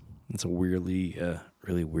obstacles. It's a really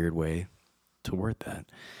weird way to word that.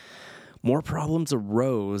 More problems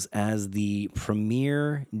arose as the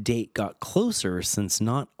premiere date got closer, since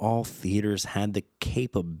not all theaters had the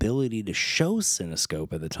capability to show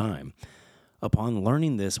Cinescope at the time. Upon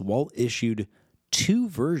learning this, Walt issued 2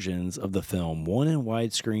 versions of the film, one in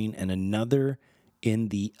widescreen and another in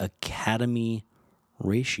the Academy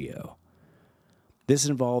ratio. This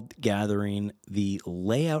involved gathering the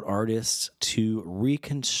layout artists to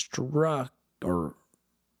restructure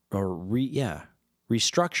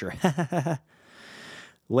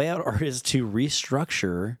layout artists to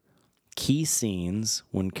restructure key scenes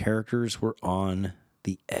when characters were on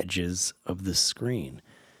the edges of the screen.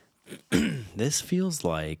 This feels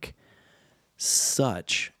like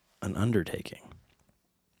such an undertaking.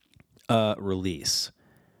 Release.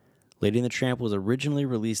 Lady and the Tramp was originally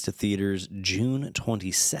released to theaters June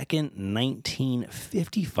 22nd,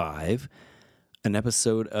 1955. An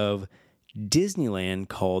episode of Disneyland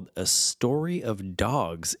called A Story of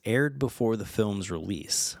Dogs aired before the film's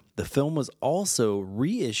release. The film was also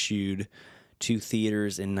reissued to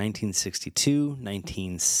theaters in 1962,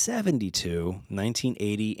 1972,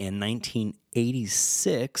 1980, and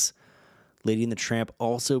 1986. Lady and the Tramp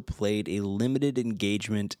also played a limited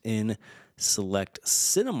engagement in select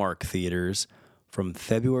Cinemark theaters from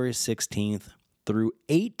February 16th through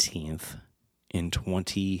 18th in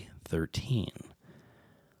 2013.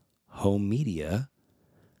 Home media.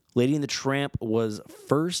 Lady and the Tramp was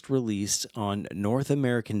first released on North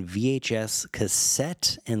American VHS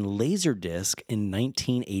cassette and Laserdisc in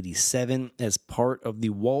 1987 as part of the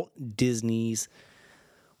Walt Disney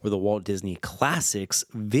Classics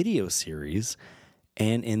video series,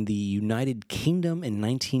 and in the United Kingdom in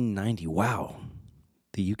 1990. Wow.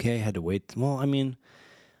 The UK had to wait. Well, I mean,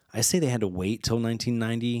 I say they had to wait till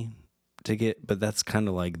 1990 to get, but that's kind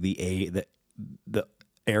of like the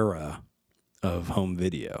era of home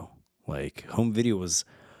video. Like, home video was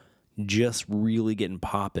just really getting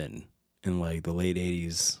popping in like the late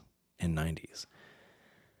 80s and 90s.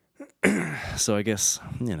 So I guess,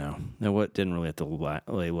 what didn't really have to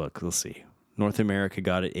look. Let's see. North America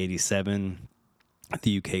got it 87.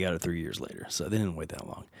 The UK got it 3 years later. So they didn't wait that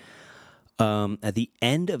long. At the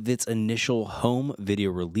end of its initial home video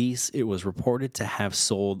release, it was reported to have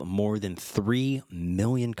sold more than 3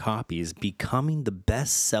 million copies, becoming the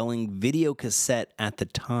best-selling video cassette at the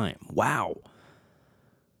time. Wow.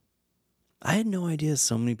 I had no idea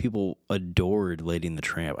so many people adored Lady and the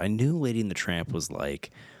Tramp. I knew Lady and the Tramp was like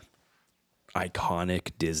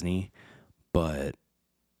iconic Disney, but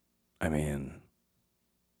I mean,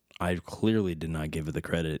 I clearly did not give it the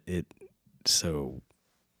credit it so,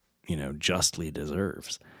 justly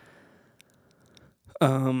deserves.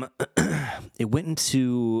 It went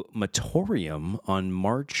into Motorium on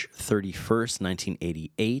March 31st,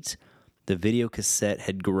 1988. The video cassette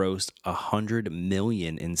had grossed $100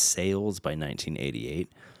 million in sales by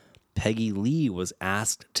 1988. Peggy Lee was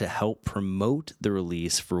asked to help promote the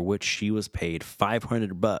release, for which she was paid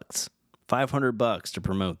 $500. $500 to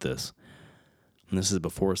promote this. And this is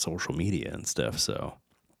before social media and stuff, so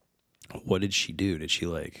what did she do? Did she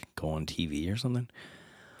go on TV or something?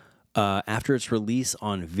 After its release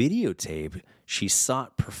on videotape, she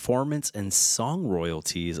sought performance and song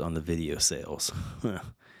royalties on the video sales.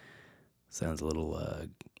 Sounds a little, I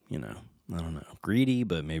don't know, greedy,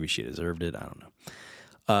 but maybe she deserved it. I don't know.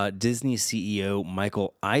 Disney CEO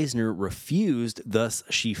Michael Eisner refused, thus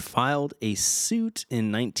she filed a suit in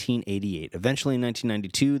 1988. Eventually, in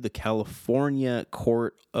 1992, the California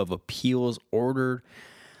Court of Appeals ordered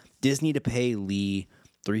Disney to pay Lee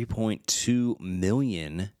 $3.2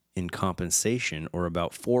 million in compensation, or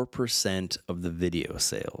about 4% of the video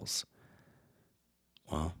sales.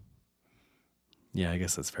 Well, yeah, I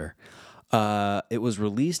guess that's fair. It was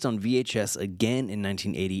released on VHS again in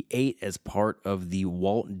 1988 as part of the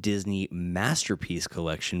Walt Disney Masterpiece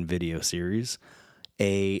Collection video series.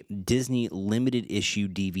 A Disney limited issue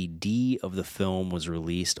DVD of the film was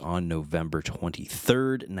released on November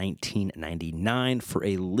 23rd, 1999 for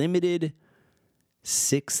a limited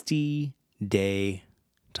 60-day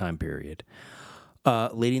time period.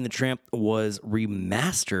 Lady and the Tramp was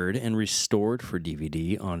remastered and restored for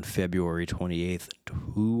DVD on February 28th,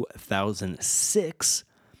 2006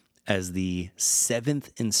 as the 7th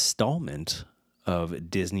installment of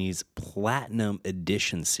Disney's Platinum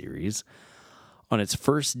Edition series. On its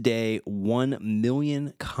first day, 1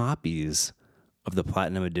 million copies of the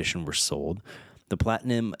Platinum Edition were sold. The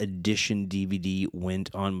Platinum Edition DVD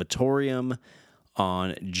went on Motorium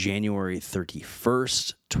on January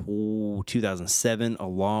 31st, 2007,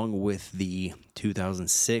 along with the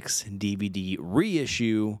 2006 DVD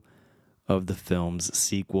reissue of the film's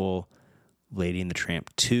sequel, Lady and the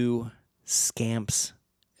Tramp 2, Scamp's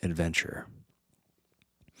Adventure.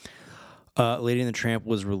 Lady and the Tramp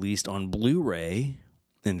was released on Blu-ray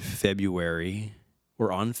on February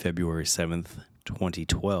 7th,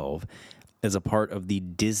 2012, as a part of the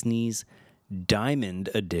Disney's Diamond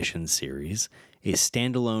Edition series. A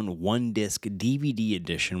standalone one-disc DVD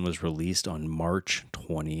edition was released on March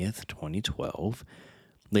 20th, 2012.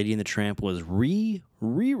 Lady and the Tramp was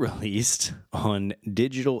re-released on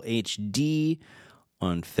digital HD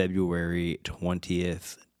on February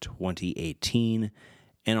 20th, 2018,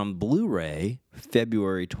 and on Blu-ray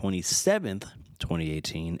February 27th,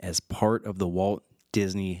 2018, as part of the Walt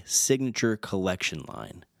Disney Signature Collection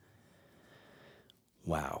line.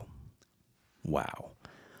 Wow.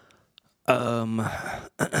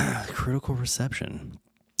 Critical reception.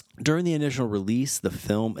 During the initial release, the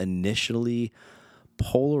film initially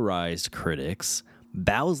polarized critics.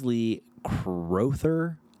 Bowsley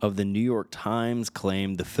Crowther of the New York Times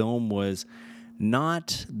claimed the film was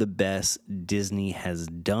not the best Disney has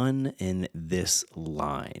done in this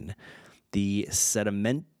line. The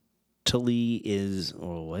sentimentally is...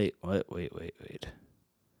 Oh, wait.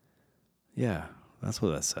 Yeah, that's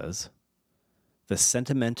what that says. The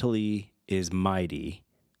sentimentally is mighty.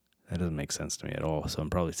 That doesn't make sense to me at all, so I'm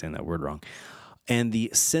probably saying that word wrong. And the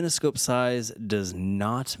cinescope size does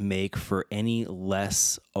not make for any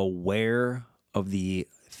less aware of the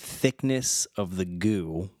thickness of the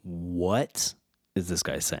goo. What is this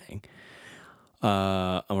guy saying?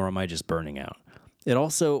 Or am I just burning out? It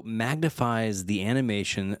also magnifies the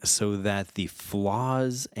animation so that the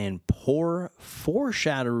flaws and poor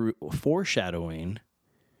foreshadowing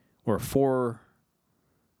or foreshortening.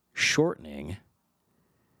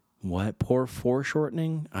 What? Poor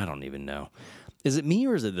foreshortening? I don't even know. Is it me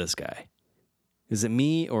or is it this guy? Is it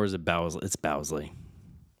me or is it Bowsley? It's Bowsley.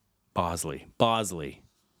 Bosley.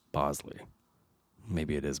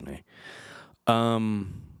 Maybe it is me.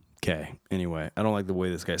 Okay. Anyway, I don't like the way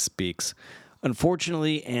this guy speaks.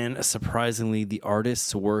 Unfortunately and surprisingly, the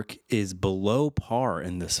artist's work is below par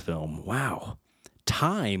in this film. Wow.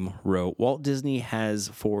 Time wrote, Walt Disney has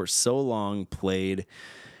for so long played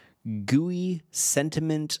gooey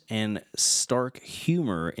sentiment and stark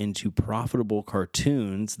humor into profitable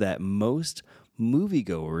cartoons that most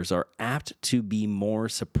moviegoers are apt to be more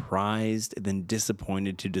surprised than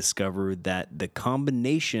disappointed to discover that the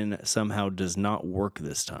combination somehow does not work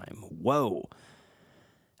this time. Whoa.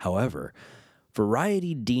 However,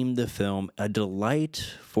 Variety deemed the film a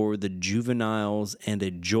delight for the juveniles and a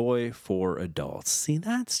joy for adults. See,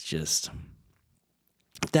 that's just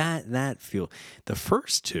that feel the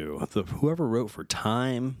first two, whoever wrote for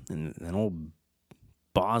Time and old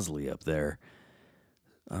Bosley up there.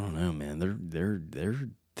 I don't know, man.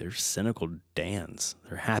 They're cynical Dans.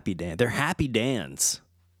 They're happy Dan. They're happy Dans.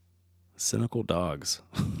 Cynical dogs.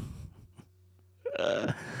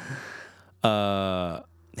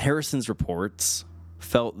 Harrison's reports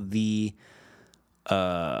felt the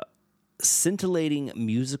scintillating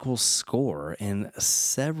musical score and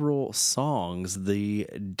several songs, the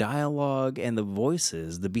dialogue and the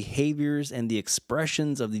voices, the behaviors and the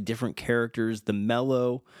expressions of the different characters, the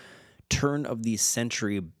mellow turn of the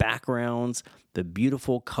century backgrounds, the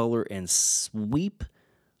beautiful color and sweep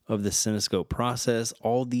of the cinescope process,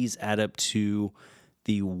 all these add up to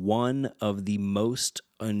the one of the most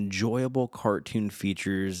enjoyable cartoon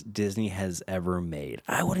features Disney has ever made.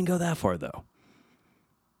 I wouldn't go that far though.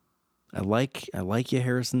 I like you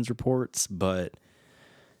Harrison's reports, but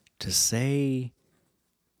to say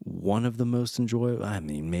one of the most enjoyable, I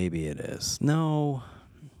mean, maybe it is. No.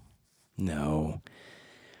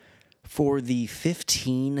 For the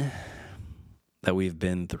 15 that we've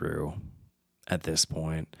been through at this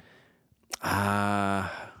point, I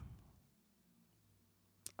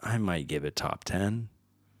might give it top 10.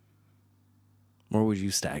 Where would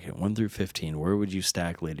you stack it? 1 through 15. Where would you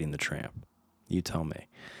stack Lady and the Tramp? You tell me.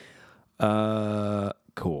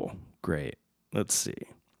 Cool. Great. Let's see.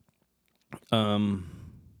 Has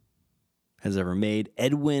ever made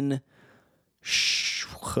Edwin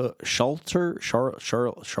Schalert, Schalert.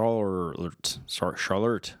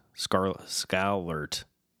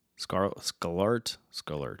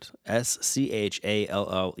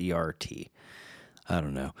 I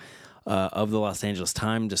don't know. Of the Los Angeles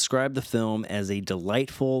Times described the film as a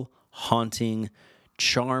delightful, haunting,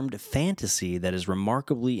 charmed fantasy that is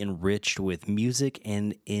remarkably enriched with music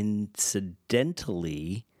and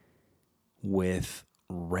incidentally with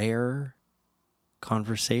rare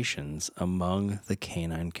conversations among the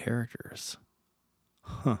canine characters.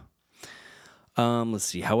 Let's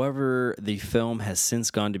see. However, the film has since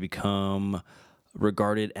gone to become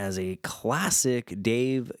regarded as a classic.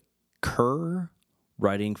 Dave Kerr,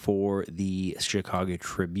 writing for the Chicago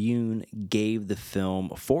Tribune, gave the film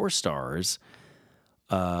 4 stars.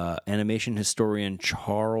 Animation historian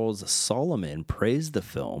Charles Solomon praised the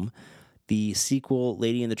film. The sequel,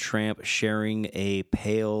 Lady and the Tramp, sharing a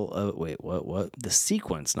pail of... What? The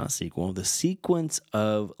sequence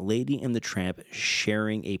of Lady and the Tramp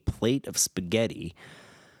sharing a plate of spaghetti,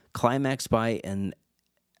 climaxed by an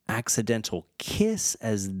accidental kiss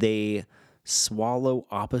as they swallow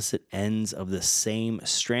opposite ends of the same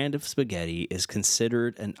strand of spaghetti, is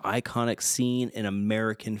considered an iconic scene in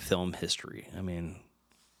American film history. I mean,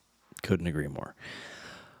 couldn't agree more.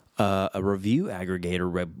 A review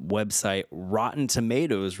aggregator website, Rotten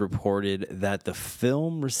Tomatoes, reported that the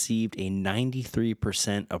film received a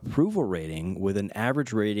 93% approval rating with an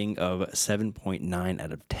average rating of 7.9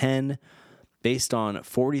 out of 10 based on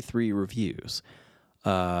 43 reviews.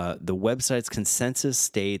 The website's consensus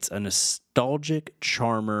states a nostalgic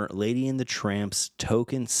charmer, Lady and the Tramp's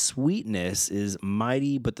token sweetness is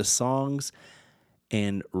mighty, but the songs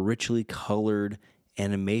and richly colored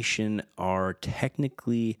animation are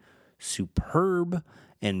technically superb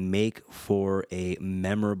and make for a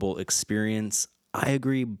memorable experience. I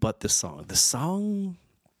agree, but the songs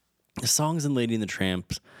in Lady and the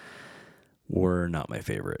Tramp were not my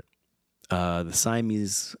favorite. The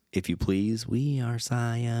Siamese, if you please, we are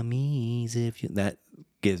Siamese, that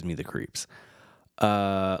gives me the creeps.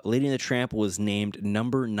 Lady and the Tramp was named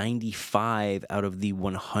number 95 out of the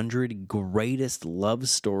 100 greatest love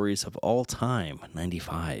stories of all time.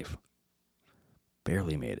 95.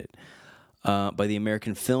 Barely made it. By the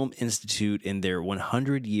American Film Institute in their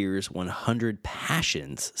 100 Years, 100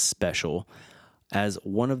 Passions special as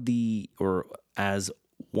one of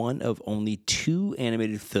only 2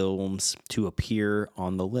 animated films to appear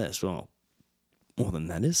on the list. Well, then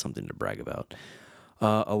that is something to brag about.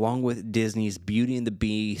 along with Disney's Beauty and the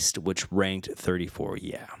Beast, which ranked 34.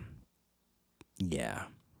 Yeah.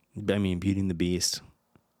 I mean, Beauty and the Beast,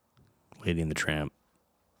 Lady and the Tramp,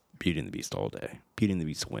 Beauty and the Beast all day. Beauty and the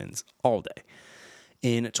Beast wins all day.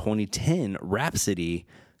 In 2010, Rhapsody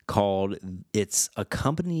called its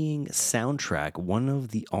accompanying soundtrack one of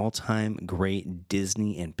the all-time great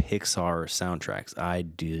Disney and Pixar soundtracks. I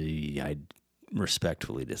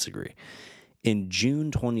respectfully disagree. In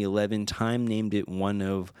June 2011, Time named it one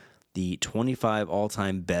of the 25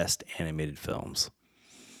 all-time best animated films.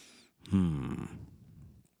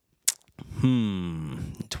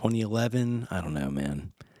 2011? I don't know,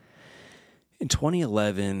 man. In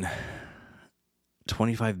 2011,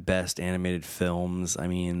 25 best animated films. I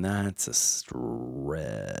mean, that's a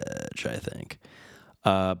stretch, I think.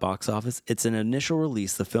 Box office. It's an initial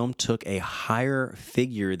release. The film took a higher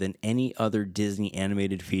figure than any other Disney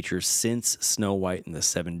animated feature since Snow White and the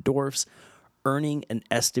Seven Dwarfs, earning an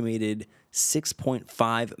estimated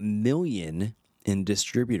 $6.5 million in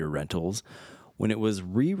distributor rentals. When it was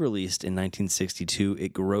re-released in 1962,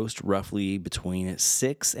 it grossed roughly between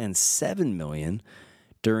 $6 and $7 million.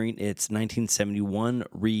 During its 1971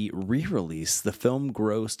 re-release, the film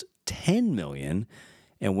grossed $10 million,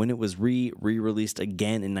 and when it was re-released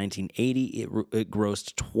again in 1980, it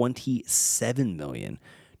grossed $27 million.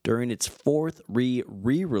 During its fourth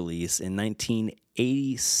re-release in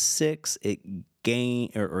 1986, it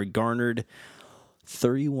garnered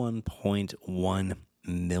 $31.1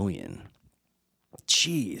 million.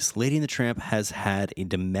 Jeez, Lady and the Tramp has had a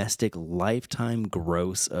domestic lifetime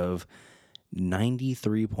gross of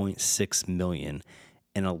 $93.6 million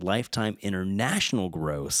and a lifetime international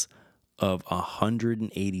gross of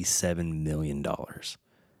 $187 million.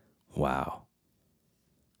 Wow.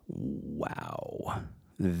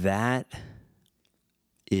 That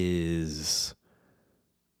is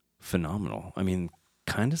phenomenal. I mean,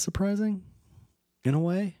 kind of surprising in a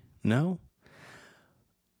way. No?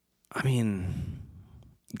 I mean,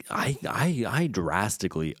 I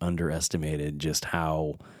drastically underestimated just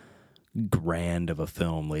how grand of a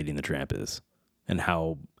film Lady and the Tramp is and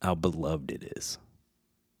how beloved it is.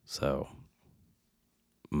 So,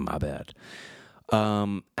 my bad.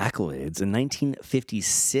 Accolades. In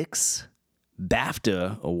 1956,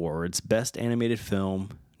 BAFTA Awards, Best Animated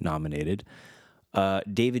Film nominated.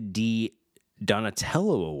 David D.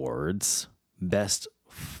 Donatello Awards, Best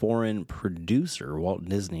Foreign Producer, Walt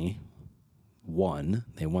Disney won.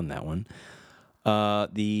 They won that one.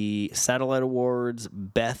 The Satellite Awards,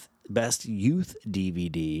 Best Youth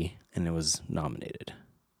DVD, and it was nominated.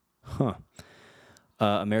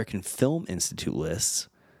 American Film Institute lists.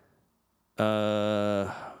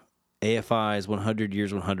 AFI's 100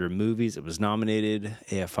 Years, 100 Movies, it was nominated.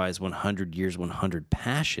 AFI's 100 Years, 100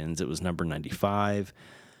 Passions, it was number 95.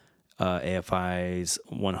 AFI's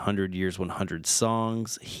 100 Years, 100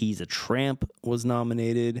 Songs, He's a Tramp was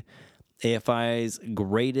nominated. AFI's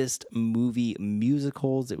Greatest Movie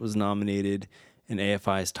Musicals, it was nominated. And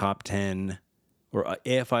AFI's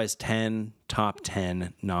AFI's 10 Top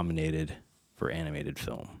 10 nominated for animated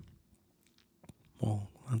film. Well,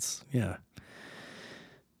 that's, yeah.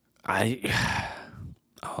 I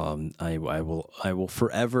will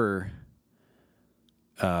forever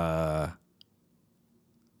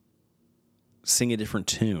sing a different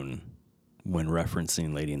tune when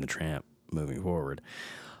referencing Lady and the Tramp moving forward.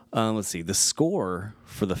 Let's see. The score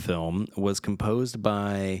for the film was composed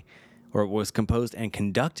and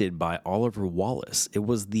conducted by Oliver Wallace. It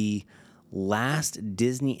was the last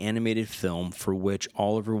Disney animated film for which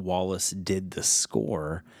Oliver Wallace did the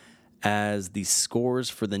score, as the scores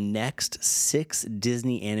for the next 6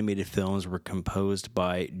 Disney animated films were composed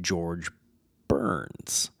by George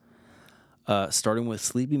Burns, starting with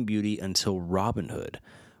Sleeping Beauty until Robin Hood.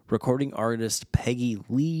 Recording artist Peggy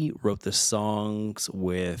Lee wrote the songs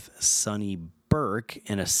with Sonny Burke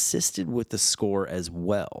and assisted with the score as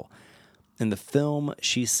well. In the film,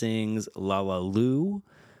 she sings La La Lu,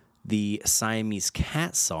 the Siamese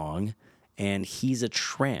Cat song, and He's a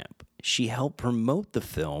Tramp. She helped promote the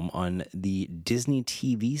film on the Disney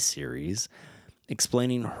TV series,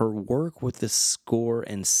 explaining her work with the score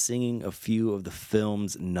and singing a few of the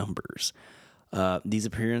film's numbers. These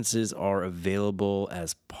appearances are available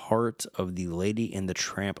as part of the Lady and the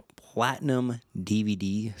Tramp Platinum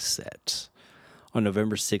DVD set. On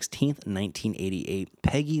November 16th, 1988,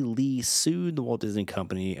 Peggy Lee sued the Walt Disney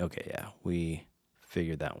Company. Okay, yeah, we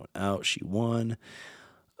figured that one out. She won.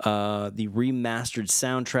 The remastered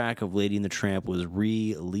soundtrack of Lady and the Tramp was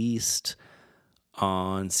released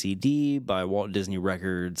on CD by Walt Disney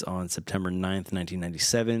Records on September 9th,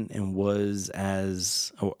 1997, and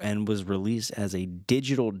was released as a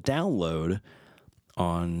digital download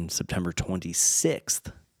on September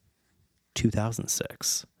 26th,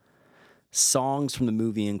 2006. Songs from the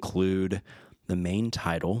movie include the main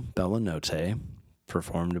title, Bella Notte,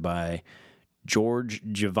 performed by George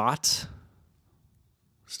Jovat,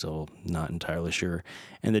 still not entirely sure,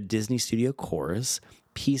 and the Disney Studio Chorus,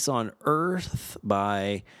 Peace on Earth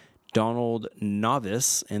by Donald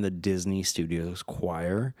Novice and the Disney Studios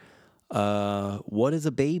Choir, What is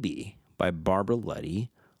a Baby by Barbara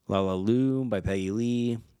Luddy, La La Lu by Peggy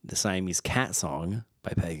Lee, The Siamese Cat Song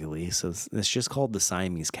by Peggy Lee, so it's just called The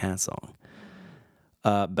Siamese Cat Song,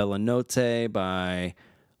 Bella Notte by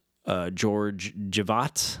George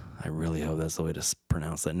Javad. I really hope that's the way to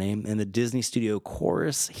pronounce that name. And the Disney Studio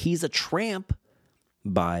Chorus, He's a Tramp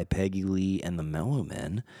by Peggy Lee and the Mellow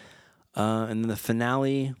Men. And then the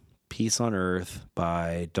finale, Peace on Earth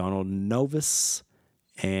by Donald Novice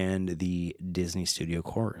and the Disney Studio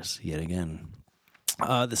Chorus, yet again.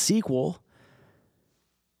 The sequel,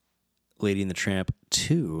 Lady and the Tramp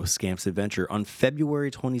 2, Scamp's Adventure, on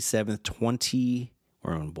February 27th,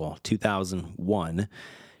 2001,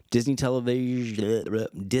 Disney Television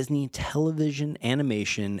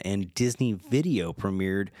Animation and Disney Video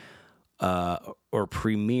premiered,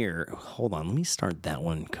 hold on, let me start that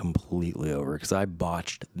one completely over because I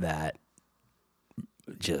botched that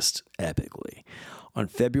just epically. On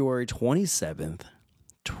February 27th,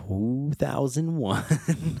 2001,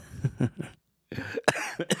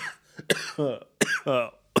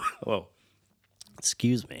 oh,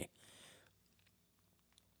 excuse me.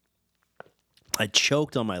 I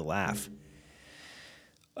choked on my laugh.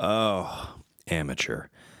 Oh, amateur.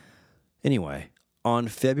 Anyway, on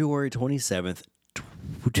February 27th,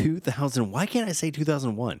 2000, why can't I say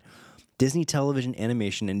 2001? Disney Television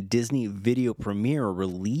Animation and Disney Video Premiere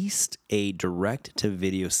released a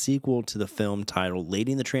direct-to-video sequel to the film titled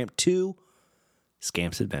Lady and the Tramp 2,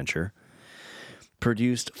 Scamp's Adventure,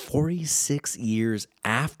 produced 46 years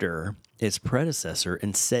after its predecessor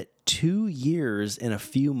and set 2 years and a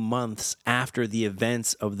few months after the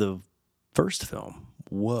events of the first film.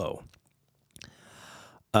 Whoa.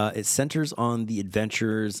 It centers on the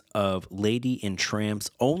adventures of Lady and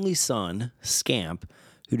Tramp's only son, Scamp,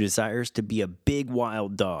 who desires to be a big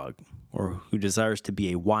wild dog, or who desires to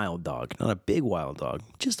be a wild dog, not a big wild dog,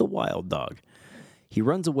 just a wild dog. He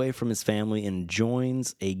runs away from his family and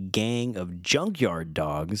joins a gang of junkyard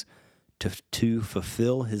dogs to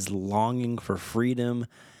fulfill his longing for freedom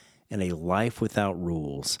and a life without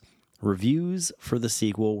rules. Reviews for the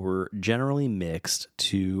sequel were generally mixed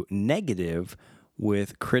to negative,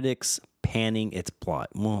 with critics panning its plot.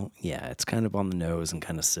 Well, yeah, it's kind of on the nose and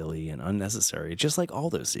kind of silly and unnecessary, just like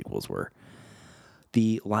all those sequels were.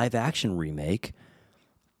 The live-action remake,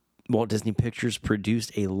 Walt Disney Pictures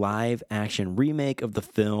produced a live-action remake of the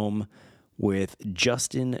film with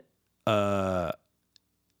Justin Theroux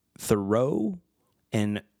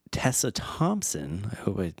and Tessa Thompson, I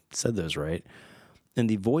hope I said those right, in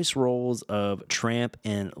the voice roles of Tramp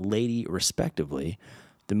and Lady, respectively.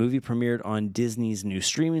 The movie premiered on Disney's new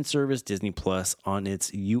streaming service, Disney Plus, on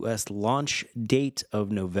its U.S. launch date of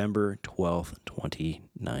November 12th,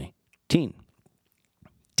 2019.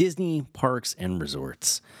 Disney Parks and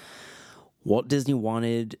Resorts. Walt Disney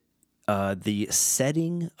wanted the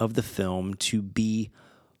setting of the film to be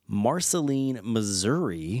Marceline,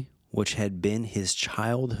 Missouri, which had been his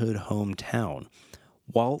childhood hometown.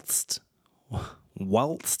 Whilst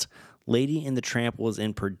Lady and the Tramp was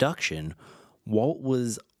in production, Walt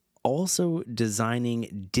was also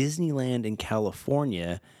designing Disneyland in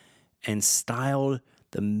California and styled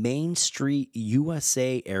the Main Street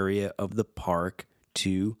USA area of the park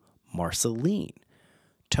to Marceline.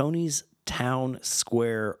 Tony's Town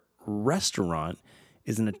Square Restaurant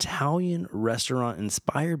is an Italian restaurant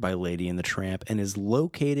inspired by Lady and the Tramp and is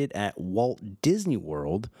located at Walt Disney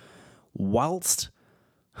World, whilst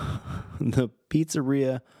the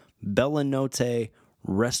pizzeria Bella Notte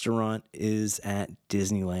restaurant is at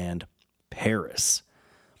Disneyland Paris.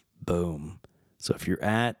 Boom. So if you're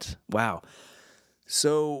at, wow.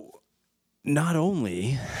 So not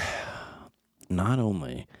only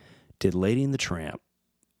did Lady and the Tramp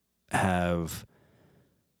have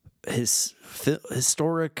his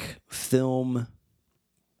historic film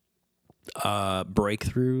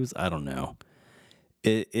breakthroughs, I don't know.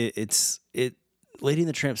 Lady and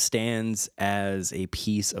the Tramp stands as a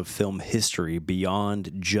piece of film history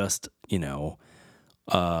beyond just,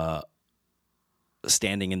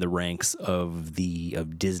 standing in the ranks of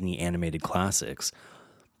Disney animated classics.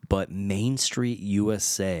 But Main Street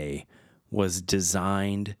USA was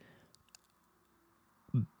designed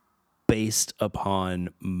based upon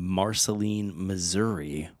Marceline,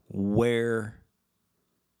 Missouri, where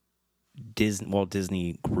Walt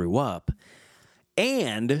Disney grew up,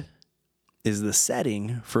 and is the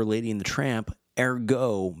setting for Lady and the Tramp.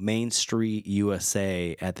 Ergo, Main Street,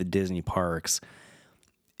 USA at the Disney parks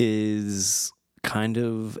is kind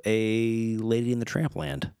of a Lady and the Tramp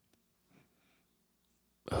land.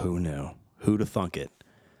 Who knew? Who'd have thunk it?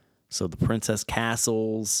 So the princess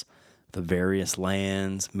castles, the various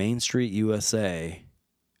lands, Main Street, USA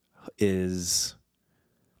is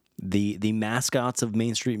the mascots of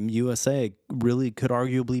Main Street, USA really could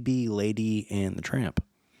arguably be Lady and the Tramp.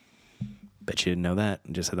 Bet you didn't know that.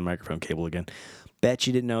 Just had the microphone cable again. Bet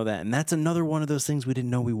you didn't know that. And that's another one of those things we didn't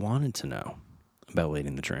know we wanted to know about Lady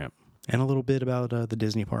and the Tramp. And a little bit about the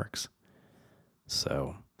Disney parks.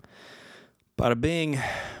 So, bada bing,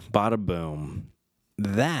 bada boom.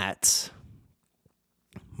 That,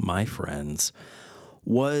 my friends,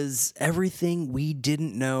 was everything we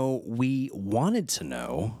didn't know we wanted to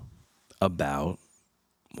know about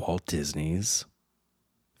Walt Disney's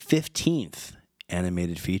 15th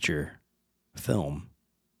animated feature film,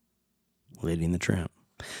 Lady and the Tramp.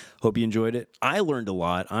 Hope you enjoyed it. I learned a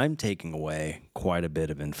lot. I'm taking away quite a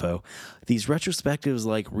bit of info. These retrospectives,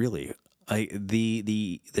 like, really,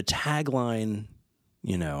 the tagline,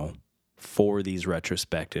 you know, for these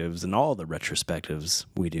retrospectives and all the retrospectives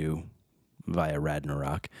we do via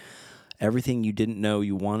Ragnarok, everything you didn't know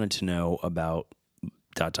you wanted to know about ...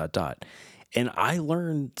 And I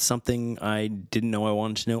learned something I didn't know I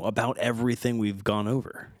wanted to know about everything we've gone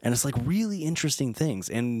over. And it's like really interesting things.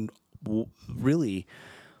 And really,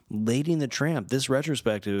 Lady and the Tramp, this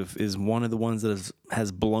retrospective is one of the ones that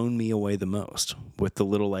has blown me away the most, with the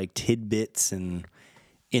little like tidbits and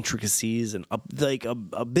intricacies. And a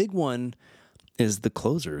big one is the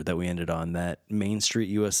closer that we ended on, that Main Street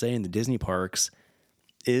USA and the Disney parks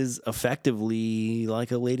is effectively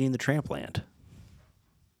like a Lady and the Tramp land.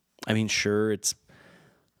 I mean, sure, it's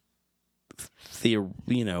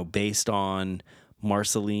based on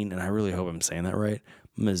Marceline, and I really hope I'm saying that right,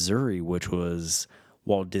 Missouri, which was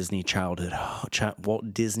Walt Disney's childhood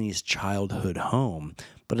home,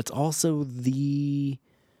 but it's also the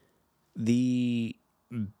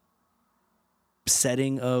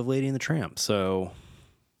setting of Lady and the Tramp. So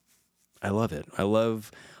I love it. I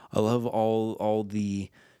love all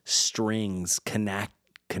the strings connecting.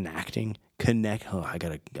 Oh, I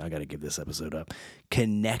gotta give this episode up.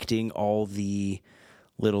 Connecting all the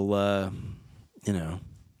little, the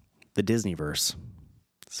Disneyverse.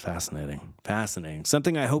 It's fascinating.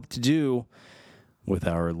 Something I hope to do with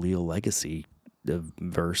our Leo Legacy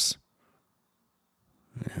verse.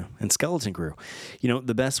 Yeah. And Skeleton Crew. You know,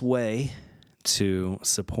 the best way to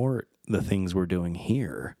support the things we're doing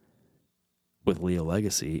here with Leo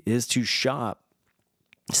Legacy is to shop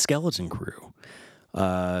Skeleton Crew.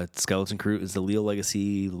 Skeleton Crew is the Leo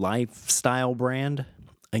Legacy lifestyle brand,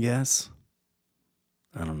 I guess.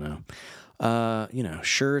 I don't know.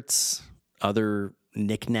 Shirts, other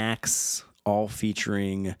knickknacks, all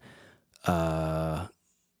featuring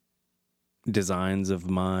designs of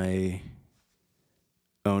my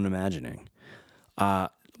own imagining.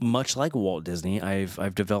 Much like Walt Disney,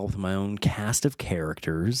 I've developed my own cast of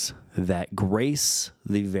characters that grace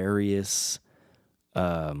the various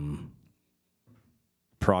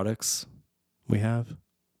products we have.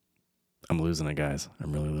 I'm losing it, guys.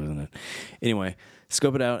 I'm really losing it. Anyway,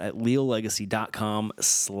 scope it out at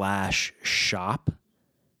leolegacy.com/shop.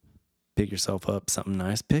 Pick yourself up something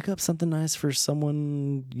nice. Pick up something nice for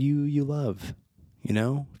someone you love. You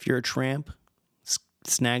know, if you're a tramp,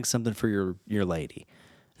 snag something for your lady.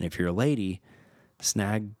 And if you're a lady,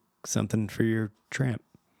 snag something for your tramp.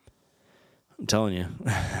 I'm telling you.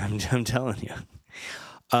 I'm telling you.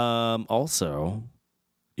 Also,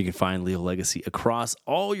 you can find Leo Legacy across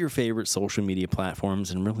all your favorite social media platforms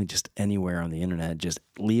and really just anywhere on the internet. Just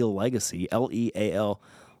Leo Legacy, Leal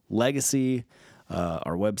Legacy,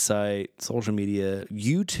 our website, social media,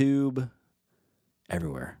 YouTube,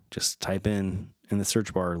 everywhere. Just type in the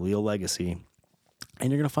search bar Leo Legacy, and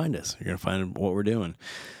you're going to find us. You're going to find what we're doing.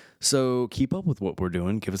 So keep up with what we're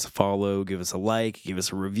doing. Give us a follow, give us a like, give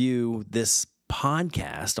us a review. This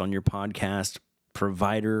podcast on your podcast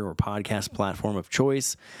provider or podcast platform of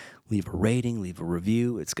choice. Leave a rating, leave a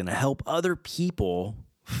review. It's going to help other people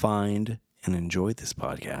find and enjoy this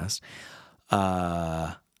podcast.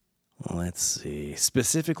 Let's see.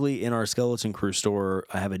 Specifically in our Skeleton Crew store,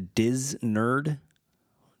 I have a Diznerd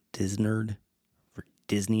for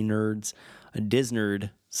Disney nerds, a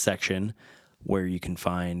Diznerd section where you can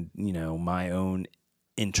find, my own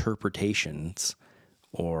interpretations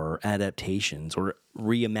or adaptations or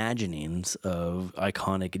reimaginings of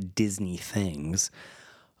iconic Disney things.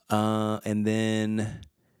 And then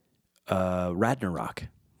Ragnarok,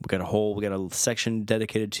 We got a section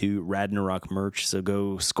dedicated to Ragnarok merch. So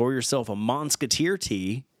go score yourself a Monsketeer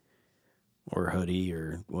tee or hoodie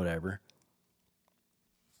or whatever.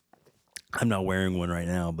 I'm not wearing one right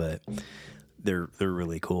now, but they're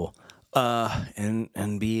really cool.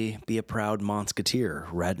 And be a proud Monsketeer,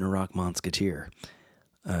 Ragnarok Monsketeer.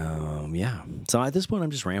 Yeah. So at this point,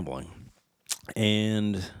 I'm just rambling.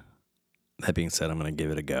 And that being said, I'm going to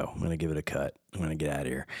give it a go. I'm going to give it a cut. I'm going to get out of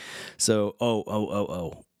here. So,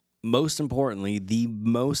 most importantly, the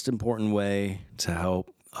most important way to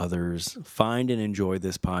help others find and enjoy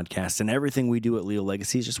this podcast and everything we do at Leo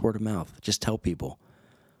Legacy is just word of mouth. Just tell people.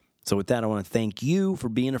 So with that, I want to thank you for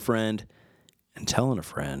being a friend and telling a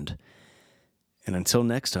friend. And until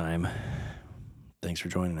next time, thanks for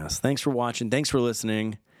joining us. Thanks for watching. Thanks for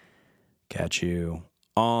listening. Catch you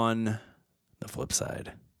on the flip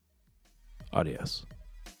side. Adios.